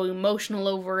was so emotional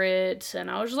over it,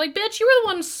 and I was just like, bitch, you were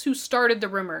the ones who started the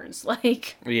rumors.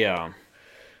 Like, yeah.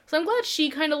 So I'm glad she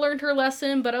kind of learned her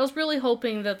lesson, but I was really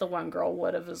hoping that the one girl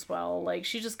would have as well. Like,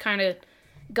 she just kind of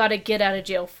got a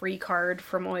get-out-of-jail-free card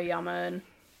from Oyama, and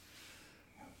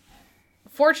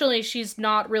fortunately, she's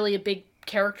not really a big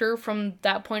character from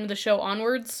that point of the show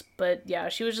onwards, but yeah,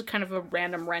 she was just kind of a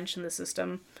random wrench in the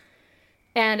system,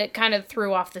 and it kind of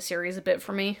threw off the series a bit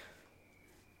for me.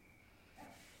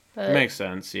 But, makes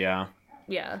sense, yeah.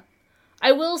 Yeah.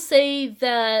 I will say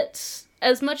that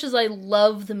as much as I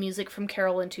love the music from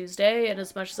Carol and Tuesday, and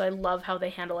as much as I love how they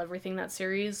handle everything in that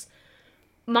series,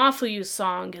 Mafuyu's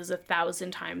song is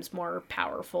 1,000 times more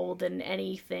powerful than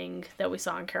anything that we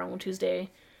saw in Carol and Tuesday,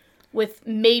 with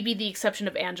maybe the exception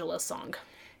of Angela's song.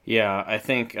 Yeah, I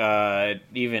think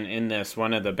even in this,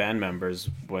 one of the band members,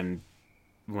 when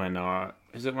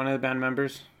is it one of the band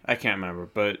members? I can't remember,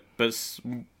 but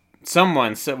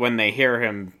someone said when they hear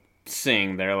him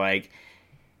sing, they're like,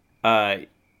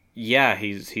 yeah,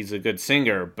 he's a good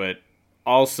singer, but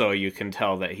also you can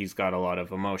tell that he's got a lot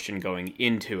of emotion going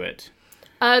into it.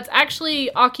 It's actually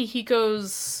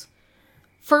Akihiko's,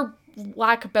 for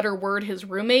lack of a better word, his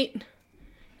roommate.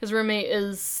 His roommate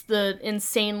is the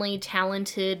insanely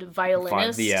talented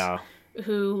violinist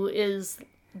who is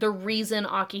the reason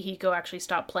Akihiko actually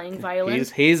stopped playing violin.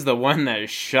 He's the one that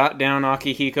shot down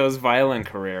Akihiko's violin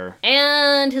career.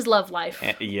 And his love life.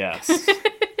 Yes.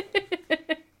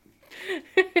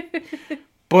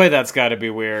 Boy, that's gotta be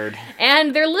weird.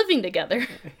 And they're living together.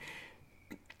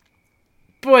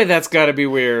 Boy, that's gotta be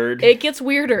weird. It gets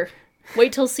weirder.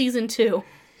 Wait till season 2.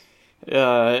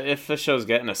 If the show's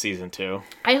getting a season 2.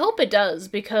 I hope it does,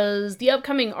 because the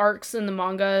upcoming arcs in the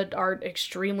manga are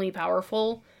extremely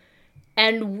powerful.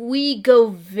 And we go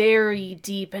very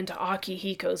deep into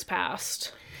Akihiko's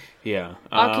past. Yeah.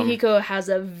 Akihiko has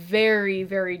a very,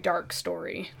 very dark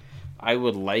story. I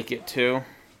would like it to,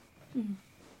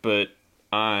 but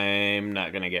I'm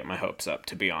not going to get my hopes up,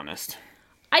 to be honest.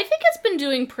 I think it's been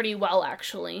doing pretty well,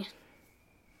 actually.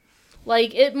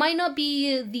 Like, it might not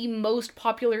be the most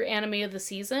popular anime of the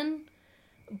season,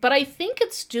 but I think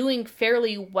it's doing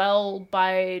fairly well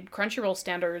by Crunchyroll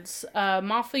standards.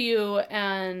 Mafuyu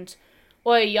and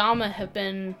Oyama have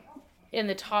been in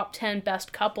the top 10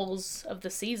 best couples of the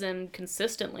season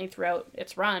consistently throughout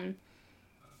its run.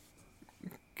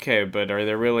 Okay, but are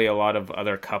there really a lot of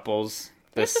other couples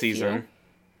this season?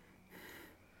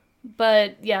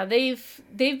 But yeah, they've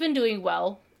been doing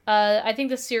well. I think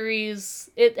the series,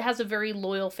 it has a very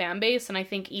loyal fan base, and I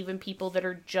think even people that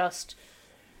are just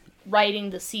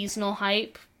riding the seasonal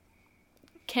hype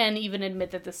can even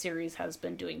admit that the series has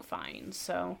been doing fine.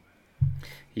 So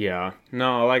yeah,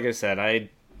 no, like I said, I'd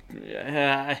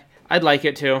like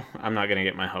it to. I'm not gonna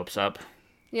get my hopes up.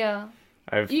 Yeah.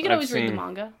 You can always read the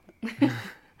manga.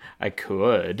 I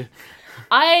could.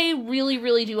 I really,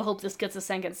 really do hope this gets a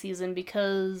second season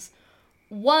because,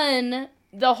 one,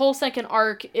 the whole second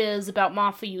arc is about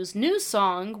Mafuyu's new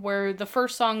song, where the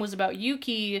first song was about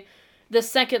Yuki, the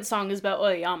second song is about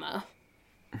Oyama.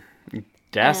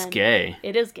 That's gay.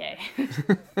 It is gay.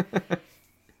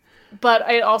 But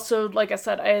I also, like I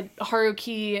said,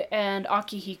 Haruki and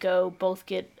Akihiko both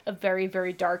get a very,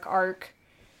 very dark arc.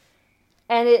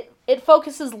 And it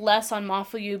focuses less on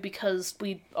Mafuyu because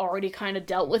we already kind of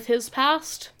dealt with his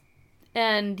past.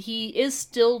 And he is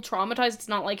still traumatized. It's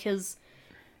not like his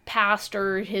past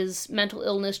or his mental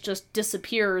illness just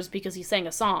disappears because he sang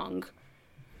a song.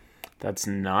 That's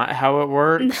not how it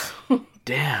works? No.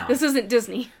 Damn. This isn't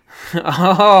Disney.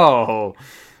 Oh.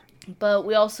 But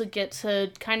we also get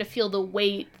to kind of feel the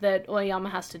weight that Oyama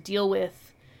has to deal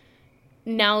with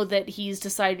now that he's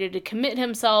decided to commit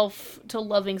himself to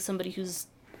loving somebody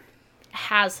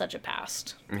has such a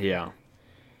past. Yeah.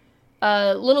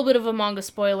 A little bit of a manga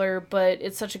spoiler, but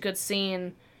it's such a good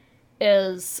scene,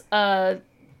 is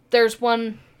there's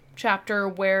one chapter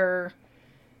where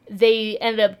they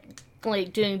end up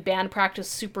like doing band practice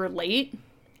super late,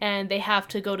 and they have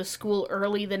to go to school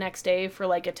early the next day for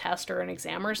like a test or an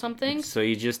exam or something. So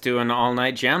you just do an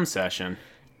all-night jam session.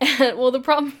 Well, the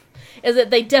problem is that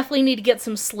they definitely need to get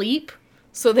some sleep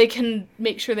so they can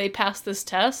make sure they pass this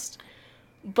test.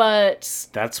 But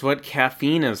that's what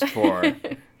caffeine is for.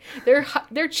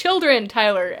 They're children,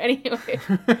 Tyler. Anyway,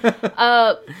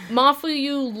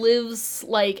 Mafuyu lives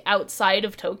like outside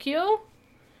of Tokyo.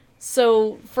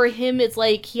 So for him, it's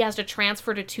like he has to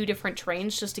transfer to 2 different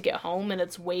trains just to get home, and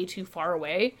it's way too far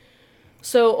away.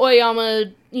 So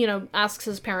Oyama, asks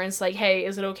his parents, like, hey,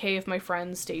 is it okay if my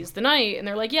friend stays the night? And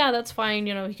they're like, yeah, that's fine.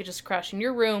 He could just crash in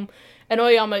your room. And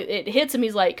Oyama, it hits him.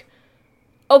 He's like,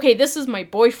 okay, this is my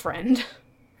boyfriend.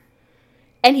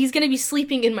 And he's going to be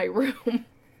sleeping in my room. And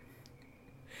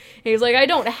he's like, I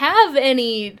don't have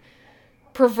any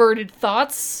perverted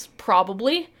thoughts,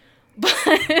 probably.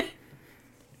 But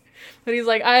he's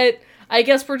like, I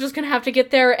guess we're just going to have to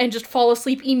get there and just fall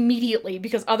asleep immediately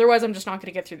because otherwise I'm just not going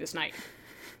to get through this night.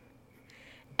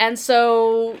 And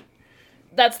so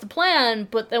that's the plan,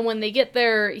 but then when they get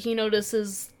there, he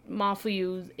notices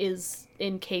Mafuyu is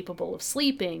incapable of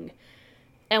sleeping.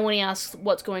 And when he asks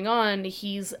what's going on,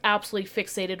 he's absolutely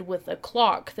fixated with a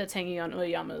clock that's hanging on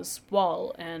Oyama's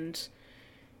wall. And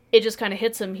it just kind of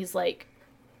hits him. He's like,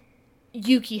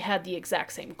 Yuki had the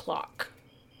exact same clock.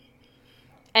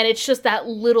 And it's just that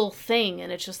little thing, and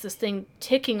it's just this thing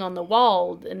ticking on the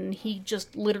wall, and he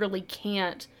just literally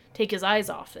can't take his eyes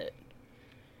off it.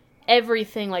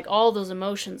 Everything, like all those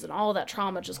emotions and all that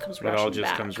trauma just comes rushing back. It all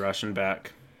just comes rushing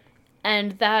back.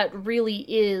 And that really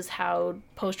is how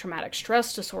post-traumatic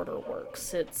stress disorder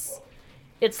works. It's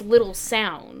little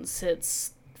sounds,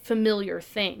 it's familiar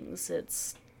things,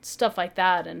 it's stuff like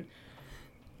that, and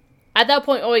at that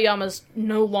point, Oyama's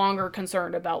no longer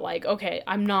concerned about, like, okay,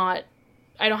 I don't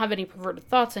have any perverted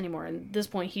thoughts anymore. And at this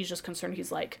point, he's just concerned.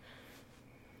 He's like,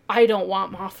 I don't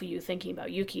want Mafuyu thinking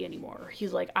about Yuki anymore.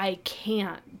 He's like, I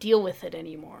can't deal with it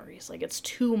anymore. He's like, it's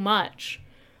too much.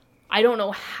 I don't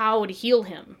know how to heal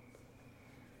him.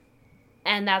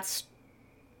 And that's,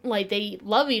 like, they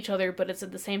love each other, but it's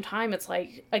at the same time, it's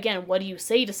like, again, what do you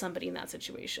say to somebody in that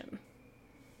situation?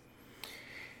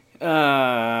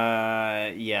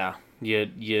 Yeah.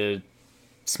 You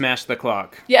smash the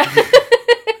clock. Yeah.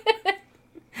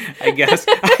 I guess.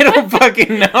 I don't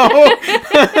fucking know.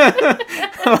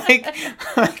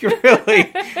 like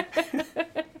really.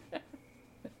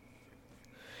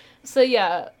 So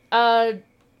yeah, so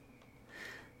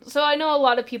I know a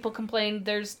lot of people complain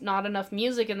there's not enough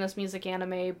music in this music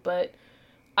anime, but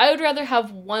I would rather have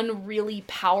one really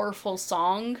powerful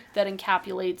song that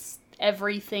encapsulates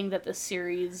everything that the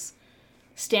series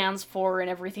stands for and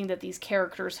everything that these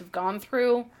characters have gone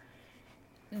through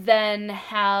than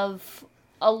have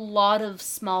a lot of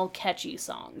small catchy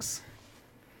songs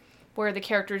where the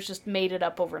characters just made it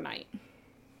up overnight.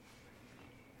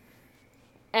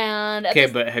 And okay,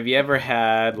 but have you ever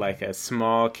had like a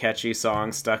small catchy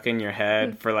song stuck in your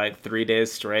head for like 3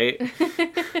 days straight?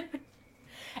 And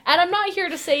I'm not here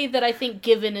to say that I think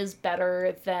Given is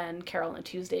better than Carol and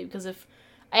Tuesday, because if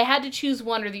I had to choose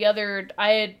one or the other,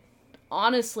 I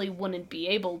honestly wouldn't be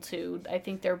able to. I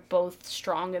think they're both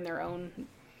strong in their own,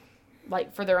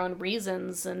 like, for their own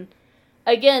reasons. And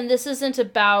again, this isn't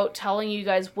about telling you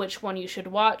guys which one you should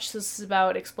watch. This is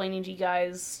about explaining to you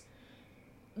guys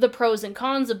the pros and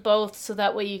cons of both, so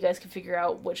that way you guys can figure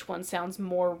out which one sounds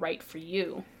more right for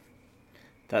you.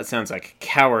 That sounds like a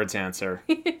coward's answer.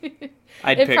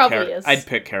 I'd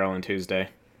pick Carol and Tuesday.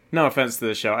 No offense to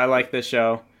the show. I like this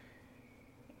show.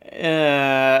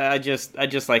 I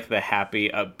just like the happy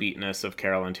upbeatness of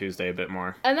Carol and Tuesday a bit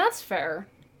more. And that's fair.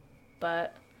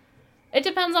 But it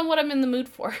depends on what I'm in the mood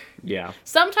for. Yeah.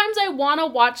 Sometimes I want to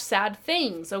watch sad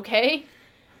things, okay?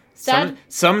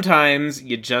 Sometimes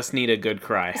you just need a good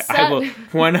cry. I will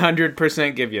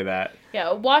 100% give you that.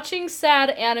 Yeah, watching sad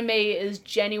anime is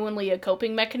genuinely a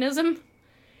coping mechanism.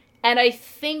 And I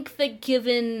think that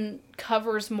Given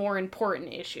covers more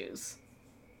important issues.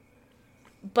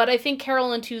 But I think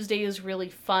Carol and Tuesday is really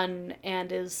fun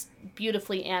and is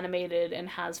beautifully animated and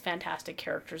has fantastic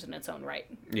characters in its own right.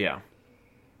 Yeah.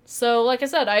 So, like I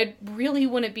said, I really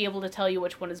wouldn't be able to tell you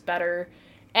which one is better.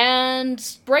 And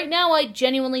right now, I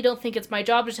genuinely don't think it's my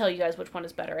job to tell you guys which one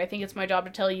is better. I think it's my job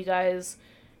to tell you guys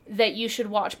that you should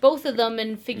watch both of them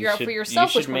and figure out for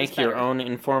yourself which one is better. You should make your own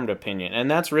informed opinion. And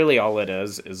that's really all it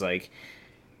is like,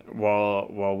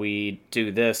 while we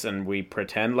do this and we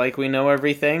pretend like we know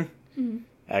everything... Mm-hmm.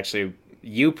 Actually,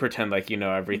 you pretend like you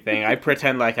know everything. I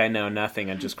pretend like I know nothing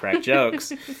and just crack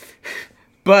jokes.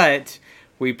 But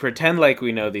we pretend like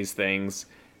we know these things.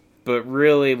 But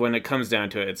really, when it comes down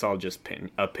to it, it's all just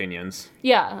opinions.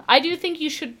 Yeah, I do think you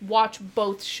should watch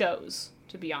both shows,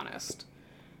 to be honest.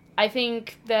 I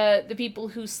think that the people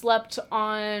who slept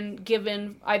on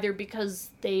Given, either because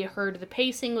they heard the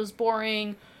pacing was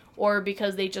boring, or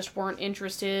because they just weren't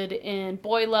interested in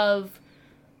Boy Love...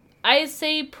 I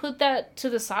say put that to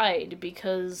the side,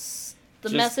 because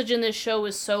the message in this show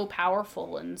is so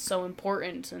powerful and so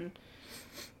important. And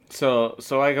so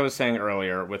like I was saying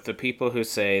earlier, with the people who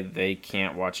say they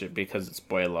can't watch it because it's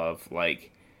Boy Love,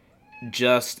 like,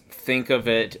 just think of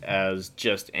it as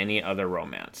just any other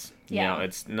romance. Yeah. You know,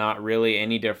 it's not really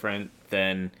any different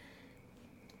than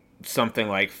something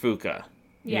like Fuka,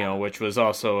 you know, which was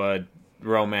also a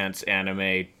romance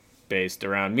anime based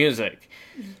around music.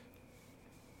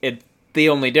 The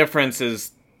only difference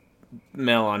is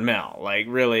male on male. Like,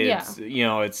 really, it's, you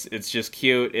know, it's just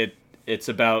cute. It's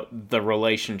about the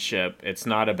relationship. It's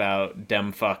not about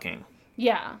them fucking.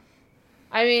 Yeah.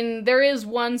 I mean, there is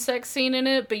one sex scene in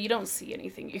it, but you don't see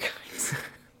anything, you guys.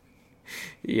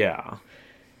 Yeah.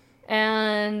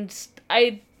 And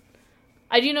I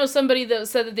do know somebody that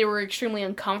said that they were extremely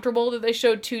uncomfortable that they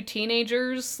showed two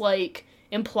teenagers, like,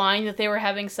 implying that they were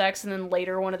having sex, and then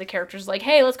later one of the characters is like,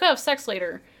 hey, let's go have sex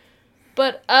later.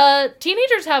 But,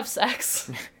 teenagers have sex.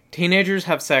 Teenagers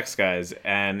have sex, guys,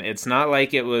 and it's not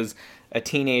like it was a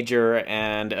teenager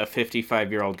and a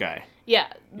 55-year-old guy.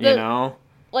 Yeah. You know?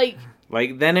 Like,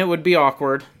 then it would be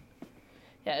awkward.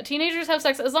 Yeah, teenagers have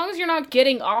sex. As long as you're not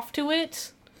getting off to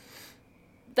it,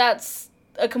 that's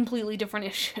a completely different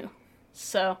issue.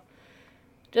 So,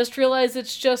 just realize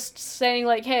it's just saying,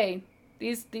 like, hey,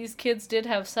 these kids did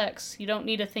have sex. You don't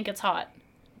need to think it's hot.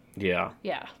 Yeah.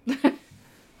 Yeah.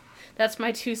 That's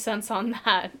my 2 cents on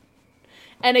that.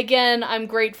 And again, I'm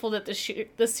grateful that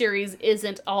the series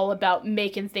isn't all about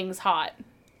making things hot.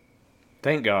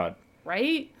 Thank God.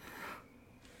 Right?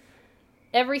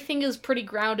 Everything is pretty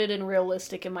grounded and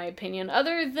realistic, in my opinion,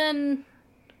 other than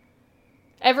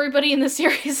everybody in the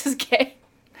series is gay.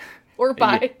 Or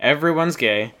bi. Everyone's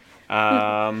gay.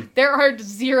 There are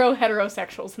 0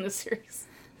 heterosexuals in this series.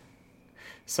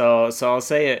 So I'll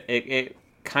say it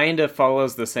kind of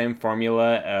follows the same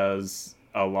formula as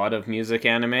a lot of music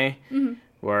anime,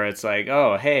 where it's like,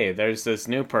 oh, hey, there's this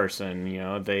new person, you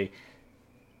know,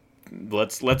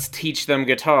 let's teach them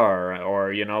guitar,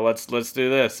 or, you know, let's do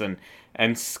this, and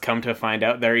come to find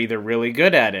out they're either really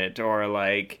good at it, or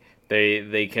like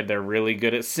they're really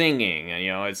good at singing, and,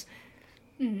 you know, it's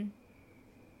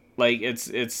like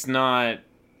it's not,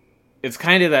 it's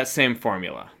kind of that same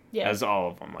formula. Yeah. As all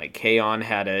of them. Like, K-On!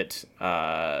 Had it,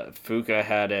 Fuka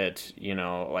had it, you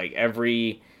know, like,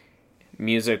 every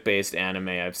music-based anime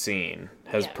I've seen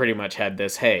has pretty much had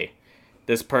this, hey,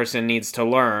 this person needs to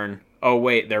learn, oh,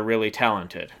 wait, they're really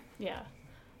talented. Yeah.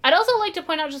 I'd also like to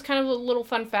point out just kind of a little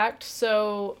fun fact.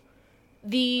 So,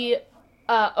 the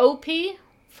OP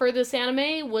for this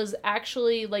anime was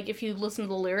actually, like, if you listen to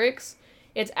the lyrics,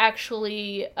 it's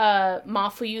actually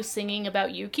Mafuyu singing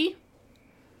about Yuki.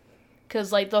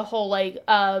 Because, like, the whole, like,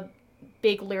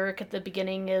 big lyric at the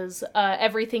beginning is,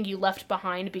 everything you left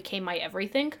behind became my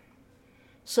everything.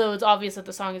 So it's obvious that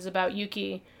the song is about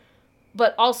Yuki.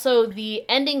 But also, the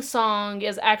ending song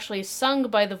is actually sung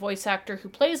by the voice actor who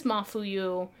plays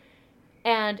Mafuyu.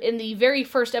 And in the very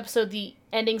first episode, the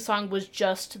ending song was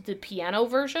just the piano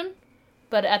version.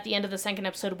 But at the end of the second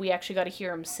episode, we actually got to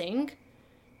hear him sing.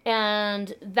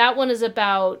 And that one is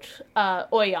about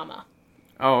Oyama.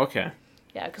 Oh, okay.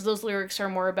 Yeah, because those lyrics are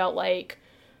more about, like,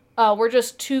 We're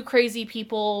just two crazy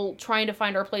people trying to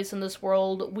find our place in this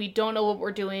world. We don't know what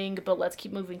we're doing, but let's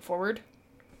keep moving forward.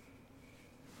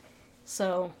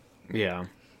 So... Yeah.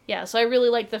 Yeah, so I really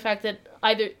like the fact that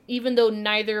even though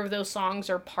neither of those songs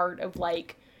are part of,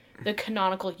 like, the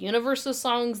canonical universe of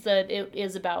songs, that it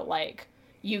is about, like,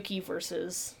 Yuki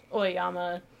versus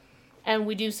Oyama. And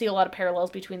we do see a lot of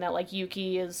parallels between that. Like,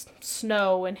 Yuki is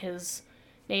snow, and his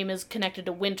name is connected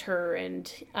to winter, and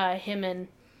him and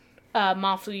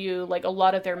Mafuyu, like, a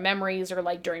lot of their memories are,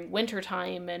 like, during winter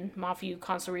time, and Mafuyu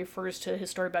constantly refers to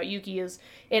his story about Yuki as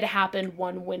it happened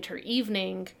one winter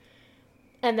evening.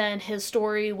 And then his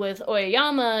story with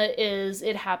Oyama is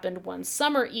it happened one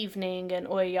summer evening, and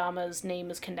Oyama's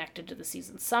name is connected to the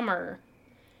season summer.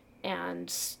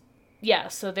 And yeah,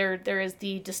 so there is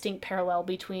the distinct parallel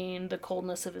between the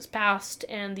coldness of his past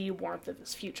and the warmth of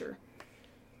his future.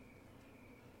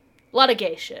 A lot of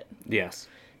gay shit. Yes.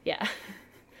 Yeah.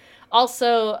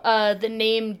 Also, the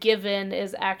name Given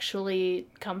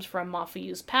comes from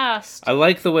Mafuyu's past. I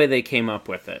like the way they came up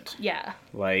with it. Yeah.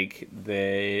 Like,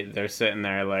 they're sitting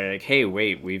there like, hey,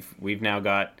 wait, we've now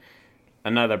got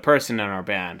another person in our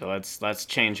band. Let's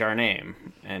change our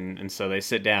name. And so they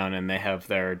sit down and they have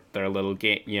their little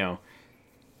game,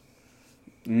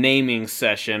 naming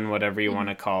session, whatever you want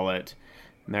to call it.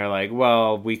 And they're like,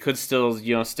 well, we could still,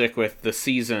 stick with the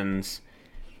seasons.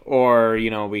 Or,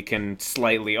 we can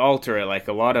slightly alter it like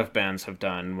a lot of bands have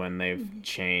done when they've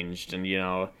changed. And,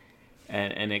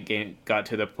 and it got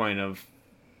to the point of...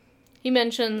 He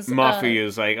mentions...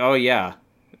 Mafuyu's like, oh, yeah,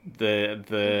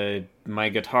 my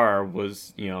guitar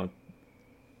was, It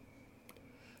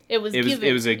was given.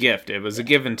 It was a gift. It was a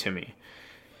given to me.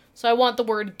 So I want the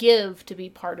word give to be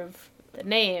part of the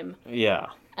name. Yeah.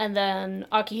 And then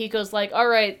Akihiko's like, all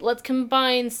right, let's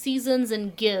combine seasons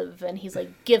and give. And he's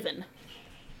like, Given.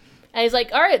 And he's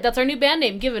like, all right, that's our new band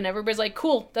name, Given. Everybody's like,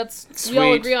 cool, Sweet. We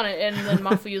all agree on it. And then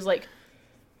Mafuyu's like,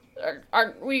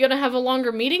 aren't we going to have a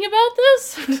longer meeting about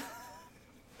this?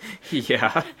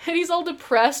 Yeah. And he's all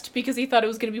depressed because he thought it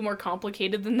was going to be more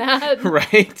complicated than that.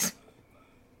 Right.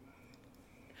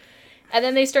 And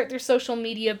then they start their social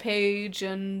media page,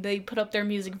 and they put up their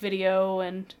music video,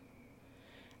 and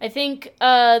I think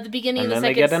the beginning of the second... And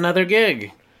then they get another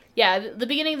gig. Yeah, the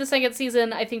beginning of the second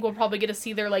season, I think we'll probably get to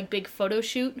see their, like, big photo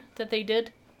shoot that they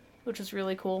did, which was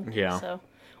really cool. Yeah. So,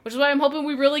 which is why I'm hoping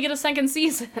we really get a second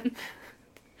season.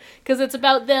 Because it's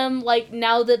about them, like,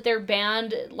 now that their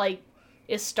band, like,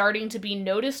 is starting to be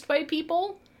noticed by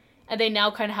people, and they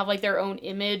now kind of have, like, their own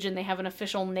image, and they have an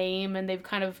official name, and they've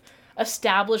kind of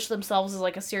established themselves as,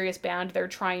 like, a serious band. They're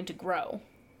trying to grow.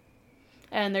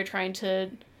 And they're trying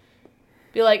to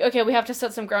be like, okay, we have to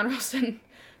set some ground rules, and...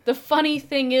 The funny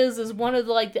thing is one of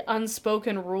the, like, the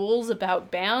unspoken rules about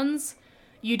bands,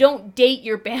 you don't date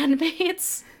your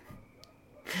bandmates.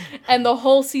 And the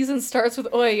whole season starts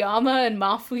with Oyama and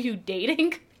Mafuyu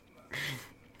dating.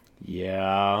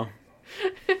 Yeah.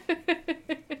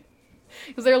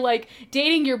 Because they're like,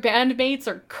 dating your bandmates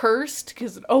are cursed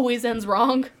because it always ends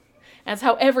wrong. That's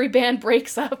how every band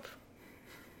breaks up.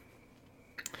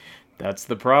 That's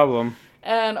the problem.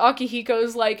 And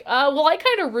Akihiko's like, well, I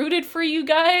kind of rooted for you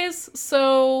guys,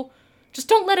 so just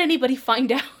don't let anybody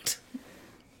find out.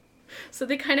 So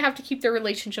they kind of have to keep their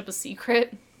relationship a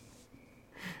secret.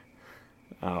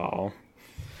 Oh,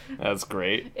 that's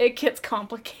great. It gets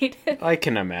complicated. I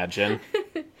can imagine.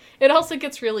 It also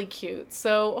gets really cute.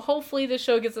 So hopefully the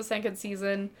show gets a second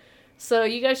season. So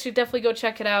you guys should definitely go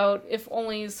check it out, if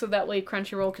only so that way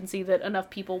Crunchyroll can see that enough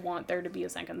people want there to be a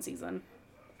second season.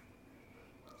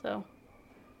 So...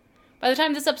 By the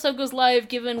time this episode goes live,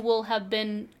 Given will have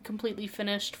been completely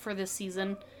finished for this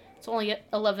season. It's only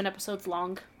 11 episodes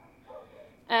long.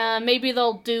 Maybe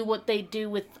they'll do what they do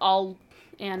with all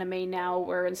anime now,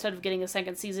 where instead of getting a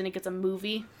second season, it gets a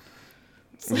movie.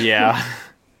 Yeah.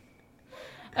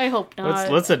 I hope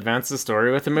not. Let's advance the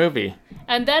story with a movie.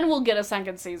 And then we'll get a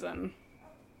second season.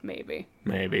 Maybe.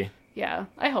 Yeah,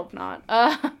 I hope not.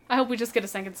 I hope we just get a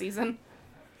second season.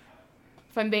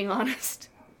 If I'm being honest.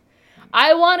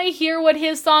 I want to hear what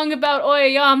his song about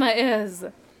Oyama is.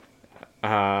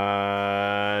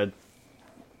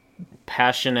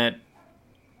 Passionate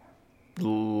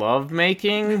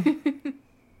lovemaking?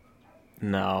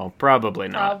 No, probably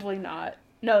not. Probably not.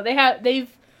 No,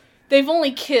 they've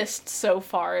only kissed so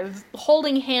far.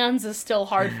 Holding hands is still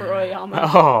hard for Oyama.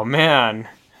 Oh man,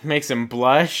 makes him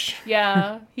blush.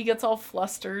 Yeah, he gets all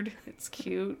flustered. It's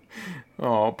cute.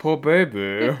 Oh, poor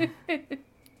baby.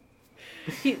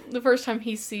 The first time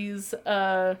he sees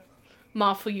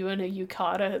Mafuyu in a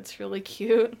yukata, it's really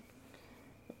cute.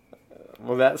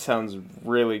 Well, that sounds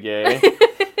really gay.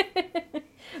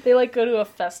 They, like, go to a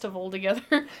festival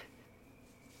together.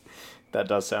 That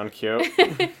does sound cute.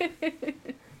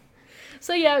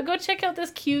 So yeah, go check out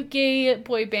this cute gay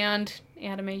boy band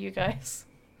anime, you guys.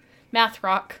 Math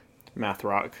Rock. Math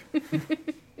Rock.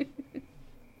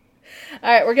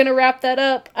 Alright, we're gonna wrap that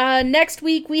up. Next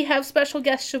week we have special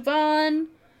guest Siobhan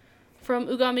from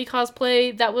Ugami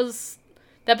Cosplay.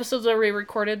 The episodes are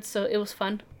re-recorded, so it was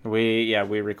fun. We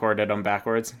recorded them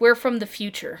backwards. We're from the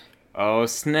future. Oh,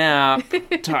 snap.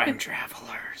 Time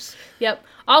travelers. Yep.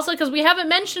 Also, because we haven't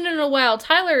mentioned it in a while,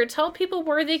 Tyler, tell people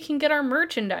where they can get our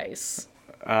merchandise.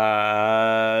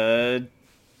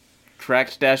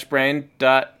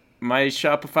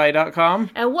 Correct-brain.myshopify.com.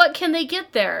 And what can they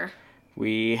get there?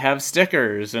 We have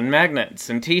stickers and magnets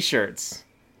and t-shirts.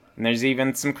 And there's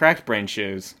even some Cracked Brain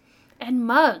shoes. And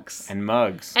mugs. And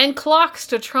mugs. And clocks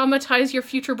to traumatize your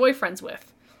future boyfriends with.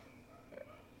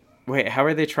 Wait, how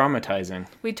are they traumatizing?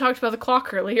 We talked about the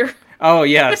clock earlier. Oh,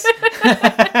 yes.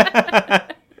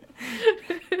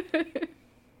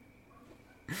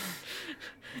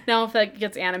 Now, if that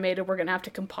gets animated, we're going to have to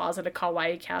composite a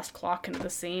Kawaii Cast clock into the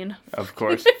scene. Of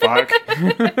course. Fuck.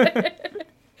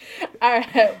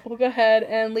 Alright, we'll go ahead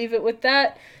and leave it with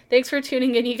that. Thanks for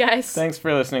tuning in, you guys. Thanks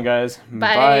for listening, guys.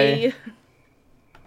 Bye. Bye.